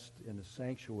invest in a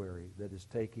sanctuary that is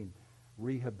taking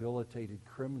rehabilitated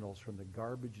criminals from the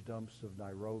garbage dumps of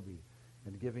Nairobi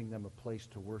and giving them a place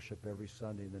to worship every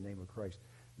Sunday in the name of Christ?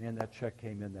 Man, that check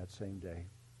came in that same day.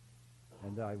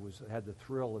 And I had the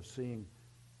thrill of seeing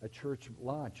a church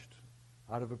launched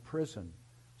out of a prison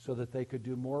so that they could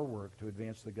do more work to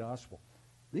advance the gospel.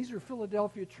 These are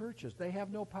Philadelphia churches. They have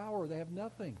no power. They have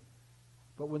nothing.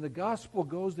 But when the gospel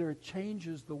goes there, it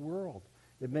changes the world.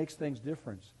 It makes things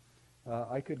different.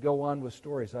 I could go on with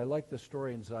stories. I like the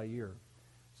story in Zaire.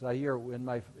 Zaire, in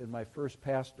my first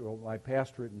my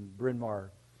pastorate in Bryn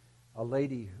Mawr, a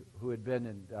lady who had been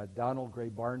in Donald Gray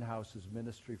Barnhouse's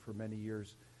ministry for many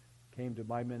years came to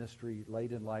my ministry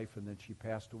late in life, and then she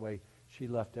passed away. She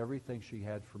left everything she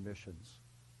had for missions.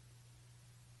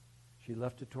 She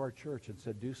left it to our church and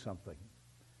said, do something.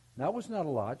 Now, it was not a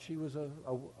lot. She was a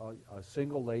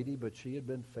single lady, but she had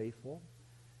been faithful.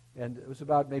 And it was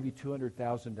about maybe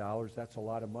 $200,000. That's a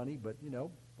lot of money, but,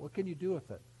 what can you do with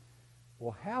it?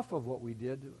 Well, half of what we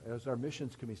did as our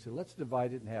missions committee said, let's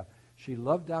divide it in half. She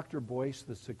loved Dr. Boyce,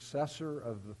 the successor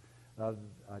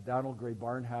of Donald Gray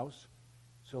Barnhouse.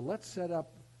 So let's set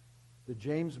up the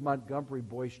James Montgomery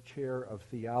Boyce Chair of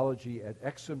Theology at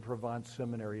Aix-en-Provence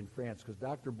Seminary in France, because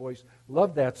Dr. Boyce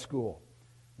loved that school.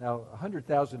 Now,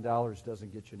 $100,000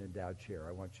 doesn't get you an endowed chair.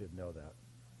 I want you to know that.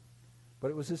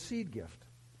 But it was a seed gift.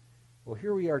 Well,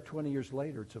 here we are 20 years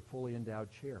later. It's a fully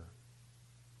endowed chair.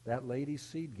 That lady's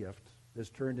seed gift has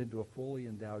turned into a fully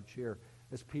endowed chair.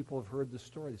 As people have heard the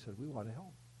story, they said, we want to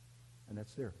help. And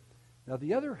that's there. Now,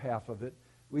 the other half of it,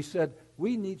 we said,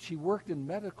 she worked in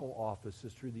medical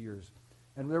offices through the years.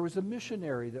 And there was a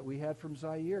missionary that we had from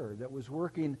Zaire that was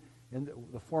working in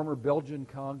the former Belgian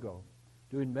Congo,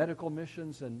 doing medical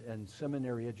missions and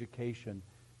seminary education,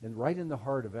 and right in the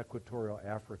heart of equatorial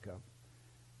Africa.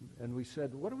 And we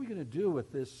said, what are we going to do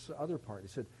with this other part? He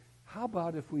said, how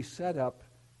about if we set up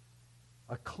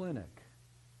a clinic,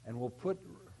 and we'll put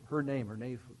her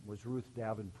name was Ruth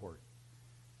Davenport.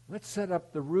 Let's set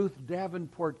up the Ruth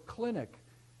Davenport Clinic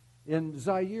in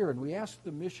Zaire. And we asked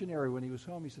the missionary when he was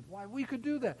home, he said, why, we could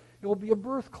do that. It will be a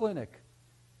birth clinic.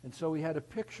 And so we had a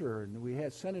picture, and we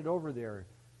had sent it over there.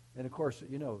 And of course,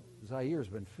 Zaire's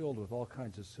been filled with all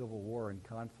kinds of civil war and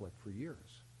conflict for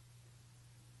years.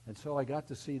 And so I got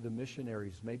to see the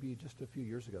missionaries maybe just a few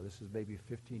years ago. This is maybe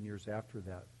 15 years after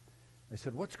that. I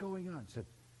said, what's going on? I said,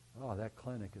 oh, that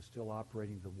clinic is still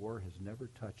operating. The war has never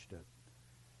touched it.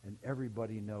 And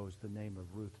everybody knows the name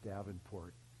of Ruth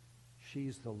Davenport.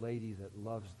 She's the lady that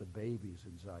loves the babies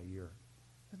in Zaire.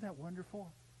 Isn't that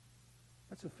wonderful?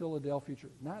 That's a Philadelphia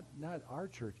church, not our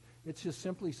church. It's just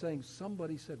simply saying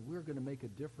somebody said we're going to make a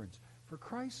difference for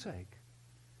Christ's sake.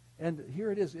 And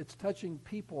here it is. It's touching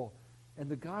people, and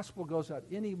the gospel goes out.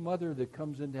 Any mother that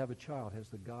comes in to have a child has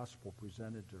the gospel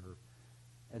presented to her.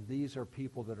 And these are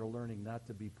people that are learning not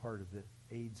to be part of the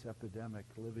AIDS epidemic,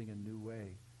 living a new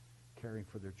way, caring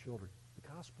for their children. The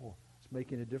gospel is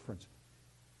making a difference.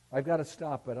 I've got to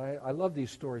stop, but I love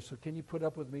these stories. So can you put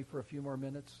up with me for a few more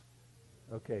minutes?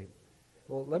 Okay.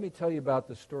 Well, let me tell you about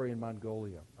the story in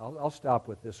Mongolia. I'll stop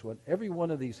with this one. Every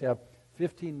one of these have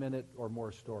 15-minute or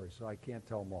more stories, so I can't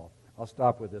tell them all. I'll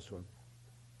stop with this one.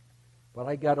 But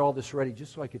I got all this ready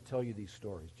just so I could tell you these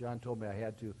stories. John told me I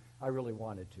had to. I really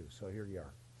wanted to, so here you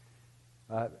are.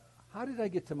 How did I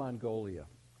get to Mongolia?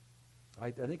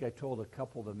 I think I told a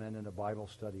couple of the men in a Bible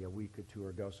study a week or two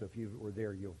ago, so if you were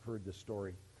there, you've heard the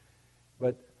story.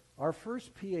 But our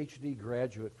first PhD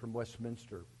graduate from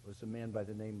Westminster was a man by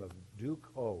the name of Duke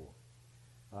O.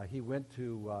 He went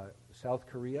to South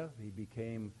Korea. He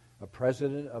became a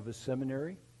president of a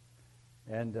seminary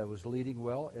and was leading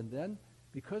well. And then,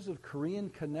 because of Korean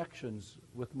connections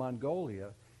with Mongolia,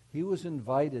 he was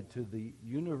invited to the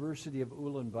University of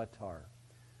Ulaanbaatar,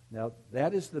 Now,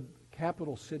 that is the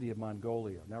capital city of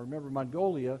Mongolia. Now, remember,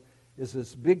 Mongolia is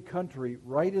this big country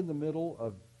right in the middle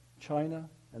of China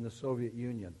and the Soviet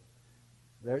Union.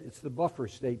 It's the buffer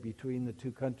state between the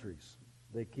two countries.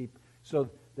 They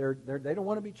don't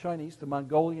want to be Chinese. The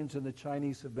Mongolians and the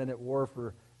Chinese have been at war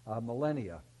for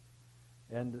millennia.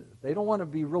 And they don't want to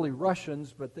be really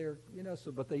Russians, but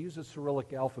but they use a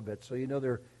Cyrillic alphabet. So,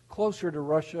 they're closer to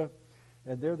Russia,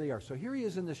 and there they are. So here he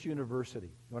is in this university.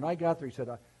 When I got there, he said,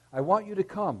 I want you to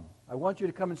come. I want you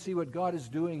to come and see what God is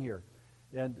doing here.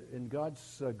 And in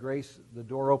God's grace, the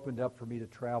door opened up for me to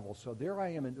travel. So there I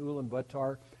am in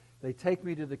Ulaanbaatar. They take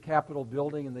me to the Capitol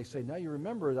building, and they say, now you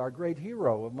remember our great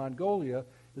hero of Mongolia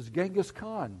is Genghis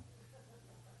Khan.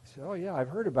 I said, oh, yeah, I've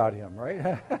heard about him,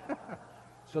 right?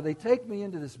 So they take me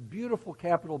into this beautiful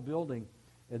Capitol building,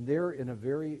 and there in a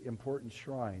very important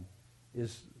shrine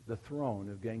is the throne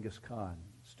of Genghis Khan,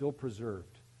 still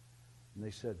preserved. And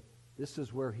they said, this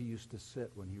is where he used to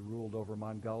sit when he ruled over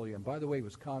Mongolia. And by the way, he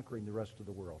was conquering the rest of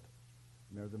the world.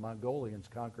 Remember, the Mongolians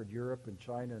conquered Europe and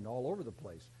China and all over the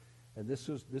place. And this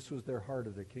was their heart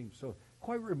of their kingdom. So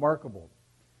quite remarkable.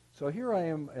 So here I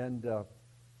am, and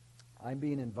I'm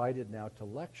being invited now to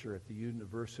lecture at the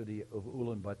University of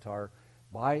Ulaanbaatar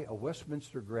by a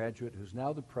Westminster graduate who's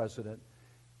now the president.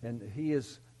 And he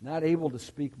is not able to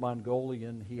speak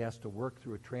Mongolian. He has to work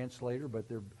through a translator, but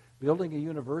they're building a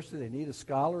university. They need a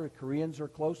scholar. The Koreans are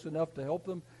close enough to help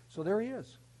them. So there he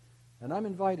is. And I'm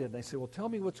invited. And I say, well, tell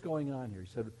me what's going on here. He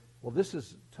said, well, this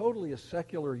is totally a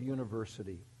secular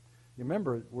university. You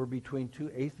remember, we're between two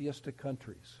atheistic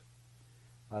countries.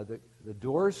 The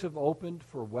doors have opened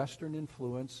for Western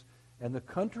influence, and the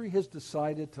country has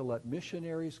decided to let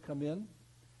missionaries come in,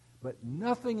 but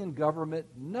nothing in government,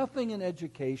 nothing in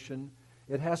education.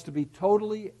 It has to be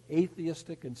totally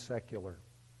atheistic and secular.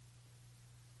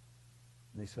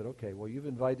 And they said, okay, well, you've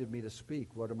invited me to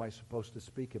speak. What am I supposed to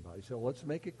speak about? He said, well, let's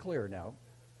make it clear now.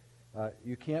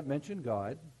 You can't mention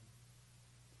God.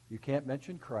 You can't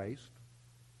mention Christ.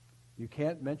 You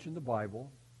can't mention the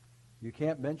Bible. You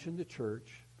can't mention the church.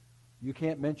 You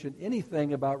can't mention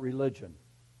anything about religion.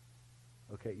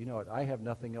 Okay, you know what? I have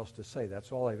nothing else to say.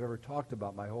 That's all I've ever talked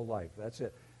about my whole life. That's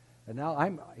it. And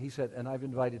now he said, and I've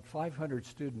invited 500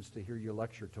 students to hear your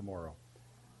lecture tomorrow.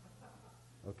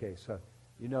 Okay, so,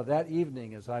 that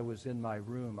evening as I was in my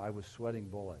room, I was sweating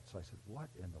bullets. I said, what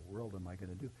in the world am I going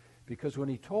to do? Because when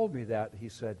he told me that, he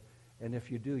said, and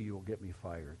if you do, you will get me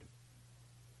fired.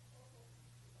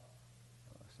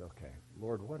 I said, okay,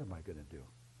 Lord, what am I going to do?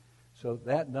 So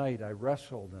that night I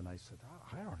wrestled and I said,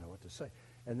 I don't know what to say.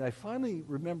 And I finally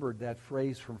remembered that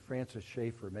phrase from Francis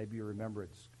Schaeffer. Maybe you remember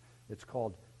it. It's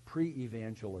called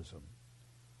pre-evangelism.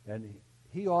 And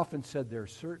he often said there are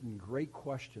certain great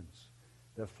questions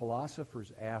that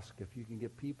philosophers ask. If you can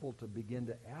get people to begin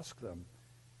to ask them,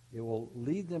 it will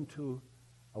lead them to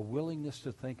a willingness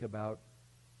to think about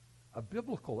a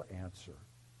biblical answer.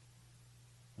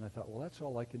 And I thought, well, that's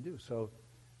all I can do. So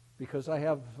because I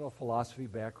have a philosophy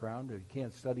background, you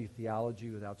can't study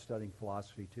theology without studying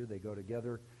philosophy too. They go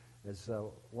together as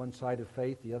one side of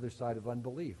faith, the other side of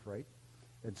unbelief, right?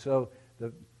 And so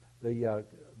the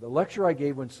lecture I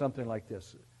gave went something like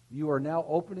this. You are now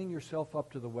opening yourself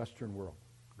up to the Western world.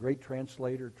 Great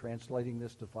translator, translating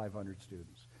this to 500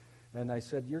 students. And I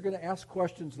said, you're going to ask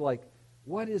questions like,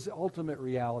 what is ultimate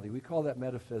reality? We call that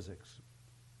metaphysics.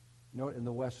 In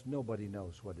the West, nobody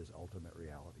knows what is ultimate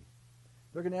reality.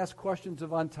 They're going to ask questions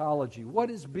of ontology. What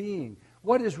is being?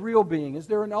 What is real being? Is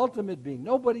there an ultimate being?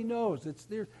 Nobody knows. It's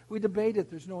there. We debate it.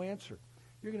 There's no answer.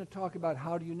 You're going to talk about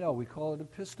how do you know. We call it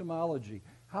epistemology.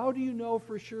 How do you know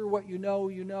for sure what you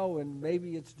know, and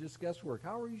maybe it's just guesswork?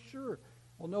 How are you sure?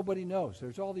 Well, nobody knows.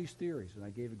 There's all these theories, and I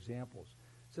gave examples.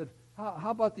 I said,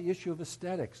 how about the issue of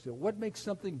aesthetics? What makes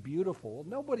something beautiful? Well,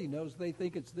 nobody knows. They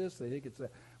think it's this, they think it's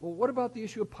that. Well, what about the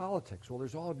issue of politics? Well,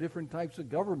 there's all different types of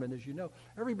government, as you know.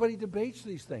 Everybody debates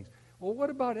these things. Well, what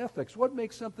about ethics? What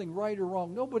makes something right or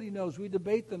wrong? Nobody knows. We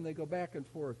debate them. They go back and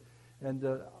forth. And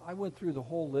I went through the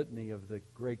whole litany of the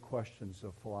great questions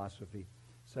of philosophy,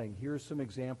 saying, here's some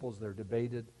examples. They're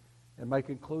debated. And my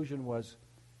conclusion was,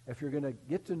 if you're going to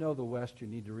get to know the West, you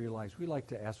need to realize we like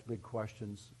to ask big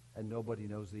questions, and nobody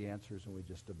knows the answers, and we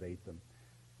just debate them.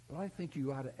 But I think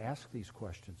you ought to ask these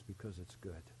questions because it's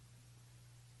good.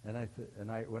 And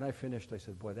when I finished, I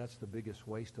said, boy, that's the biggest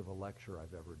waste of a lecture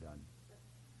I've ever done.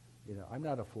 I'm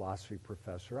not a philosophy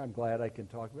professor. I'm glad I can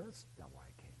talk, but that's not why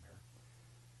I came here.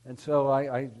 And so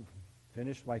I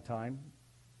finished my time,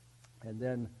 and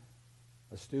then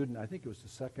a student, I think it was the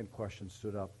second question,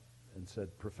 stood up and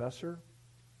said, Professor,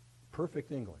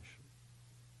 perfect English.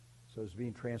 So it's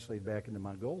being translated back into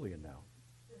Mongolian now.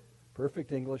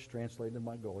 perfect English translated in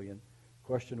Mongolian.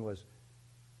 Question was,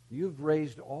 you've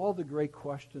raised all the great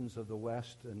questions of the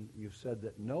West, and you've said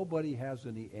that nobody has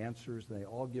any answers, and they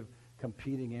all give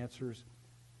competing answers.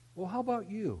 Well, how about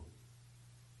you?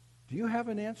 Do you have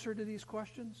an answer to these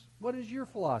questions? What is your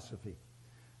philosophy?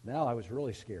 Now I was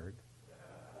really scared.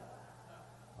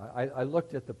 I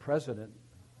looked at the president,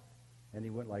 and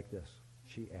he went like this.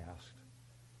 She asked.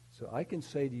 So I can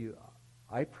say to you,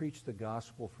 I preached the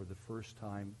gospel for the first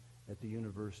time at the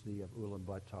University of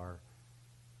Ulaanbaatar,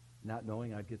 not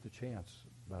knowing I'd get the chance,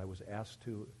 but I was asked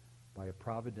to by a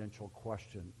providential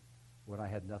question when I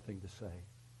had nothing to say.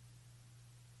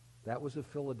 That was a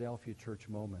Philadelphia church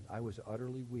moment. I was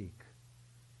utterly weak.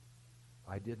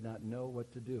 I did not know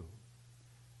what to do.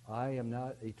 I am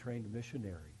not a trained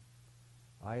missionary.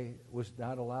 I was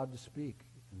not allowed to speak,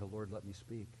 and the Lord let me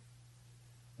speak.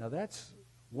 Now that's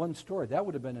one story. That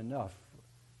would have been enough.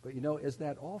 But you know, as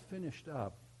that all finished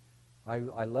up,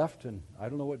 I left, and I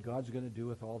don't know what God's going to do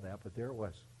with all that, but there it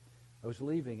was. I was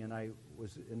leaving, and I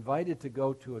was invited to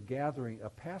go to a gathering, a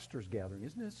pastor's gathering.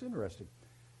 Isn't this interesting?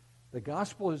 The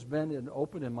gospel has been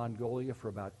open in Mongolia for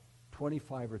about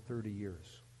 25 or 30 years.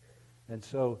 And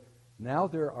so now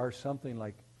there are something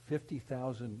like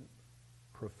 50,000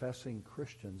 professing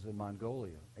Christians in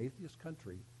Mongolia, atheist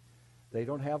country. They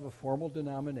don't have a formal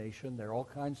denomination. They're all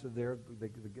kinds of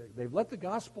they've let the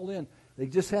gospel in. They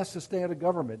just has to stay out of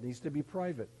government. It needs to be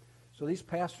private. So these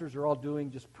pastors are all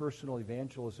doing just personal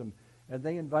evangelism. And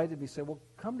they invited me, said, well,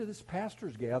 come to this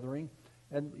pastor's gathering,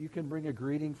 and you can bring a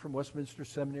greeting from Westminster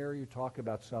Seminary. You talk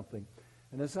about something.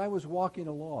 And as I was walking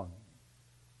along,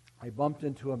 I bumped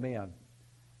into a man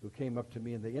who came up to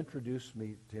me, and they introduced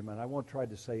me to him. And I won't try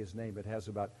to say his name. It has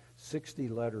about 60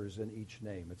 letters in each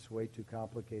name. It's way too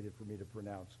complicated for me to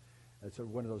pronounce. It's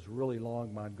one of those really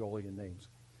long Mongolian names.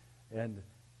 And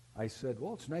I said,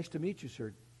 well, it's nice to meet you,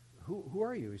 sir. Who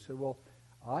are you? He said, well,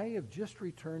 I have just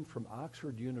returned from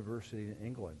Oxford University in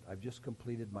England. I've just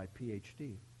completed my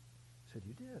PhD. I said,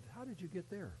 you did? How did you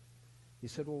get there? He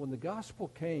said, well, when the gospel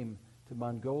came to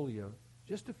Mongolia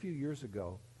just a few years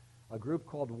ago, a group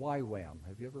called YWAM,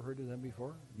 have you ever heard of them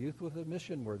before? Youth with a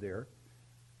Mission were there,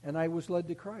 and I was led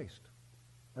to Christ.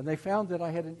 And they found that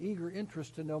I had an eager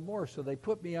interest to know more, so they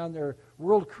put me on their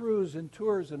world cruise and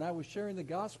tours, and I was sharing the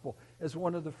gospel as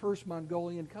one of the first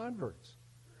Mongolian converts.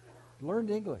 Learned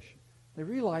English. They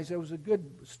realized I was a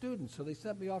good student, so they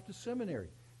sent me off to seminary.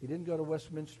 He didn't go to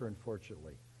Westminster,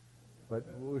 unfortunately, but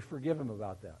we forgive him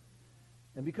about that.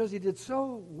 And because he did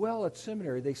so well at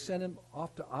seminary, they sent him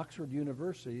off to Oxford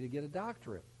University to get a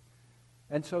doctorate.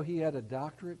 And so he had a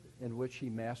doctorate in which he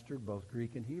mastered both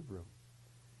Greek and Hebrew.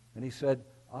 And he said,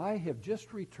 I have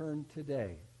just returned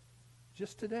today,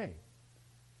 just today,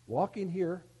 walking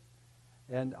here,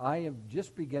 and I am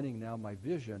just beginning now my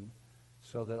vision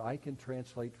so that I can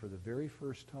translate for the very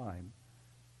first time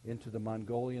into the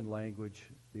Mongolian language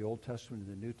the Old Testament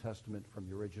and the New Testament from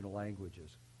the original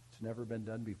languages. It's never been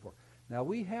done before. Now,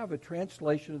 we have a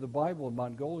translation of the Bible in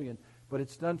Mongolian, but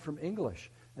it's done from English.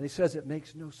 And he says it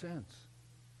makes no sense.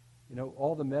 You know,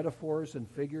 all the metaphors and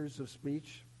figures of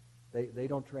speech, they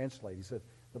don't translate. He said,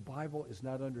 the Bible is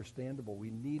not understandable. We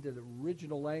need an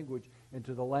original language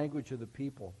into the language of the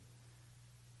people.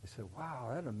 I said,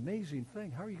 wow, that's an amazing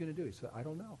thing. How are you going to do it? He said, I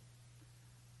don't know.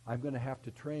 I'm going to have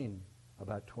to train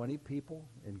about 20 people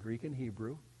in Greek and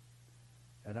Hebrew,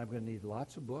 and I'm going to need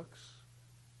lots of books,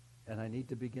 and I need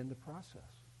to begin the process.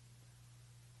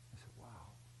 I said, wow.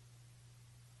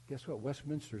 Guess what?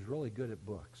 Westminster is really good at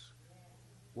books.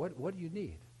 What do you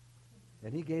need?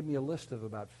 And he gave me a list of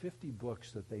about 50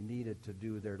 books that they needed to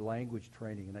do their language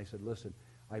training. And I said, listen,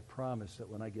 I promise that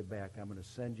when I get back, I'm going to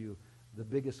send you the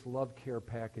biggest love care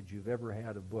package you've ever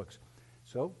had of books.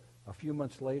 So a few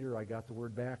months later, I got the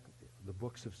word back. The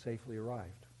books have safely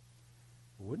arrived.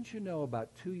 Wouldn't you know, about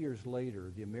 2 years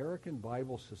later, the American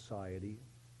Bible Society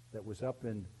that was up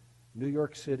in New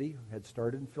York City, had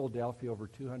started in Philadelphia over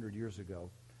 200 years ago,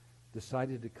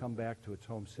 decided to come back to its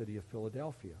home city of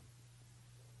Philadelphia.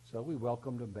 So we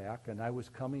welcomed them back, and I was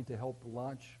coming to help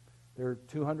launch their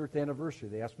 200th anniversary.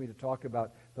 They asked me to talk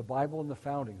about the Bible and the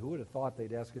founding. Who would have thought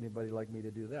they'd ask anybody like me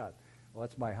to do that? Well,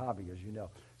 that's my hobby, as you know.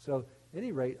 So at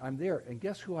any rate, I'm there, and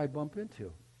guess who I bump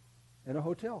into in a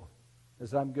hotel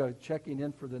as I'm checking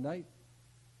in for the night?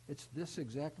 It's this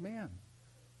exact man.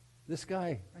 This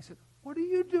guy. I said, what are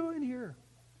you doing here?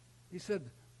 He said,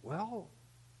 well,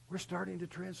 we're starting to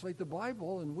translate the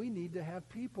Bible, and we need to have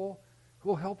people who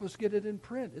will help us get it in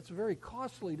print. It's very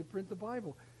costly to print the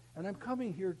Bible. And I'm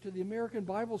coming here to the American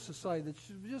Bible Society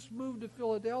that just moved to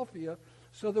Philadelphia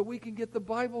so that we can get the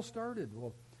Bible started.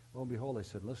 Well, lo and behold, I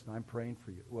said, listen, I'm praying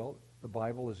for you. Well, the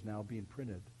Bible is now being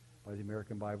printed by the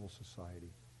American Bible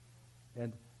Society.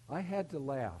 And I had to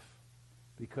laugh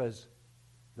because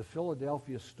the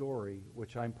Philadelphia story,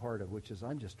 which I'm part of, which is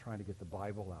I'm just trying to get the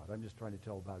Bible out. I'm just trying to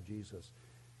tell about Jesus.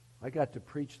 I got to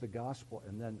preach the gospel,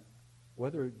 and then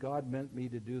whether God meant me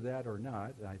to do that or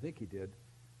not, and I think he did,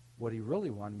 what he really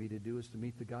wanted me to do is to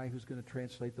meet the guy who's going to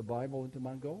translate the Bible into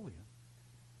Mongolian.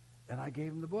 And I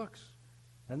gave him the books.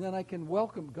 And then I can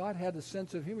welcome. God had a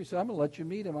sense of humor. He said, I'm going to let you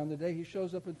meet him on the day he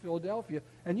shows up in Philadelphia,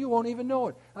 and you won't even know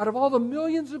it. Out of all the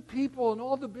millions of people and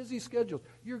all the busy schedules,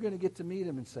 you're going to get to meet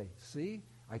him and say, see,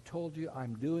 I told you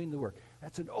I'm doing the work.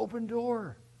 That's an open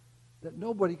door that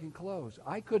nobody can close.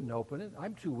 I couldn't open it.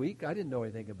 I'm too weak. I didn't know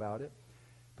anything about it.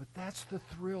 But that's the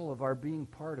thrill of our being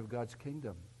part of God's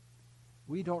kingdom.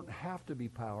 We don't have to be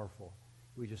powerful.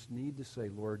 We just need to say,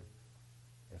 Lord,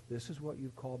 if this is what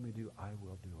you've called me to do, I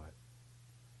will do it.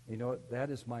 You know, that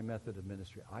is my method of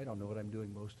ministry. I don't know what I'm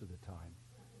doing most of the time.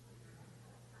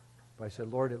 But I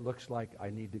said, Lord, it looks like I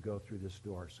need to go through this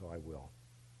door, so I will.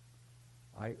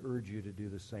 I urge you to do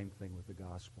the same thing with the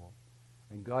gospel.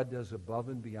 And God does above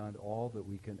and beyond all that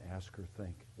we can ask or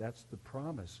think. That's the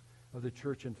promise of the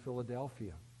church in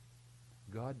Philadelphia.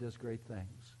 God does great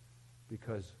things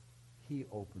because he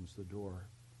opens the door.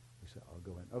 We say, I'll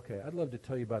go in. Okay, I'd love to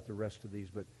tell you about the rest of these,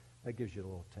 but that gives you a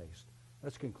little taste.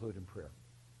 Let's conclude in prayer.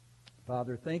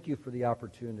 Father, thank you for the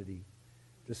opportunity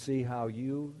to see how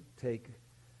you take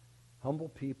humble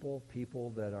people,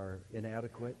 people that are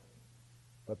inadequate,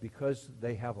 but because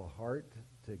they have a heart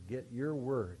to get your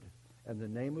word and the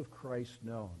name of Christ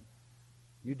known,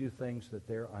 you do things that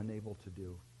they're unable to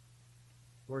do.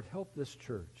 Lord, help this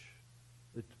church,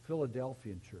 the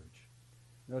Philadelphian church.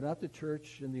 No, not the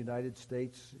church in the United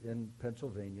States, in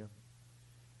Pennsylvania,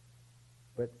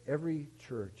 but every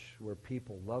church where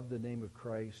people love the name of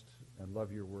Christ and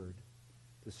love your word,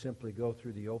 to simply go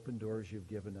through the open doors you've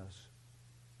given us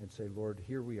and say, Lord,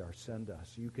 here we are, send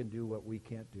us. You can do what we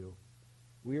can't do.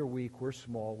 We are weak, we're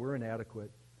small, we're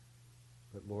inadequate,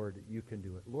 but Lord, you can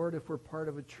do it. Lord, if we're part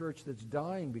of a church that's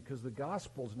dying because the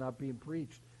gospel's not being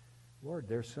preached, Lord,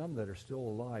 there's some that are still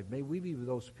alive. May we be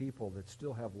those people that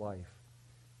still have life.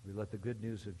 We let the good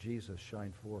news of Jesus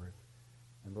shine forth.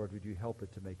 And Lord, would you help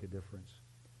it to make a difference?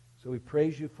 So we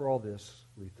praise you for all this.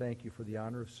 We thank you for the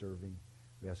honor of serving.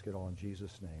 We ask it all in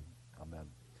Jesus' name. Amen.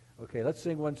 Okay, let's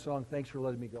sing one song. Thanks for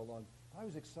letting me go long. I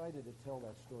was excited to tell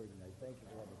that story tonight. Thank you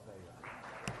for letting me tell you.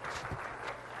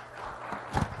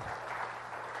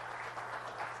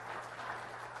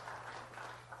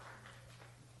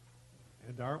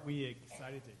 And aren't we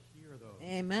excited to hear those?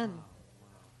 Amen. Wow.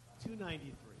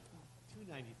 293.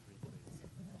 293, please.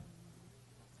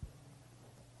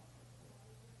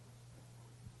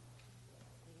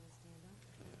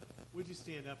 Would you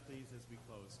stand up, please, as we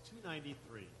close?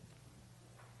 293.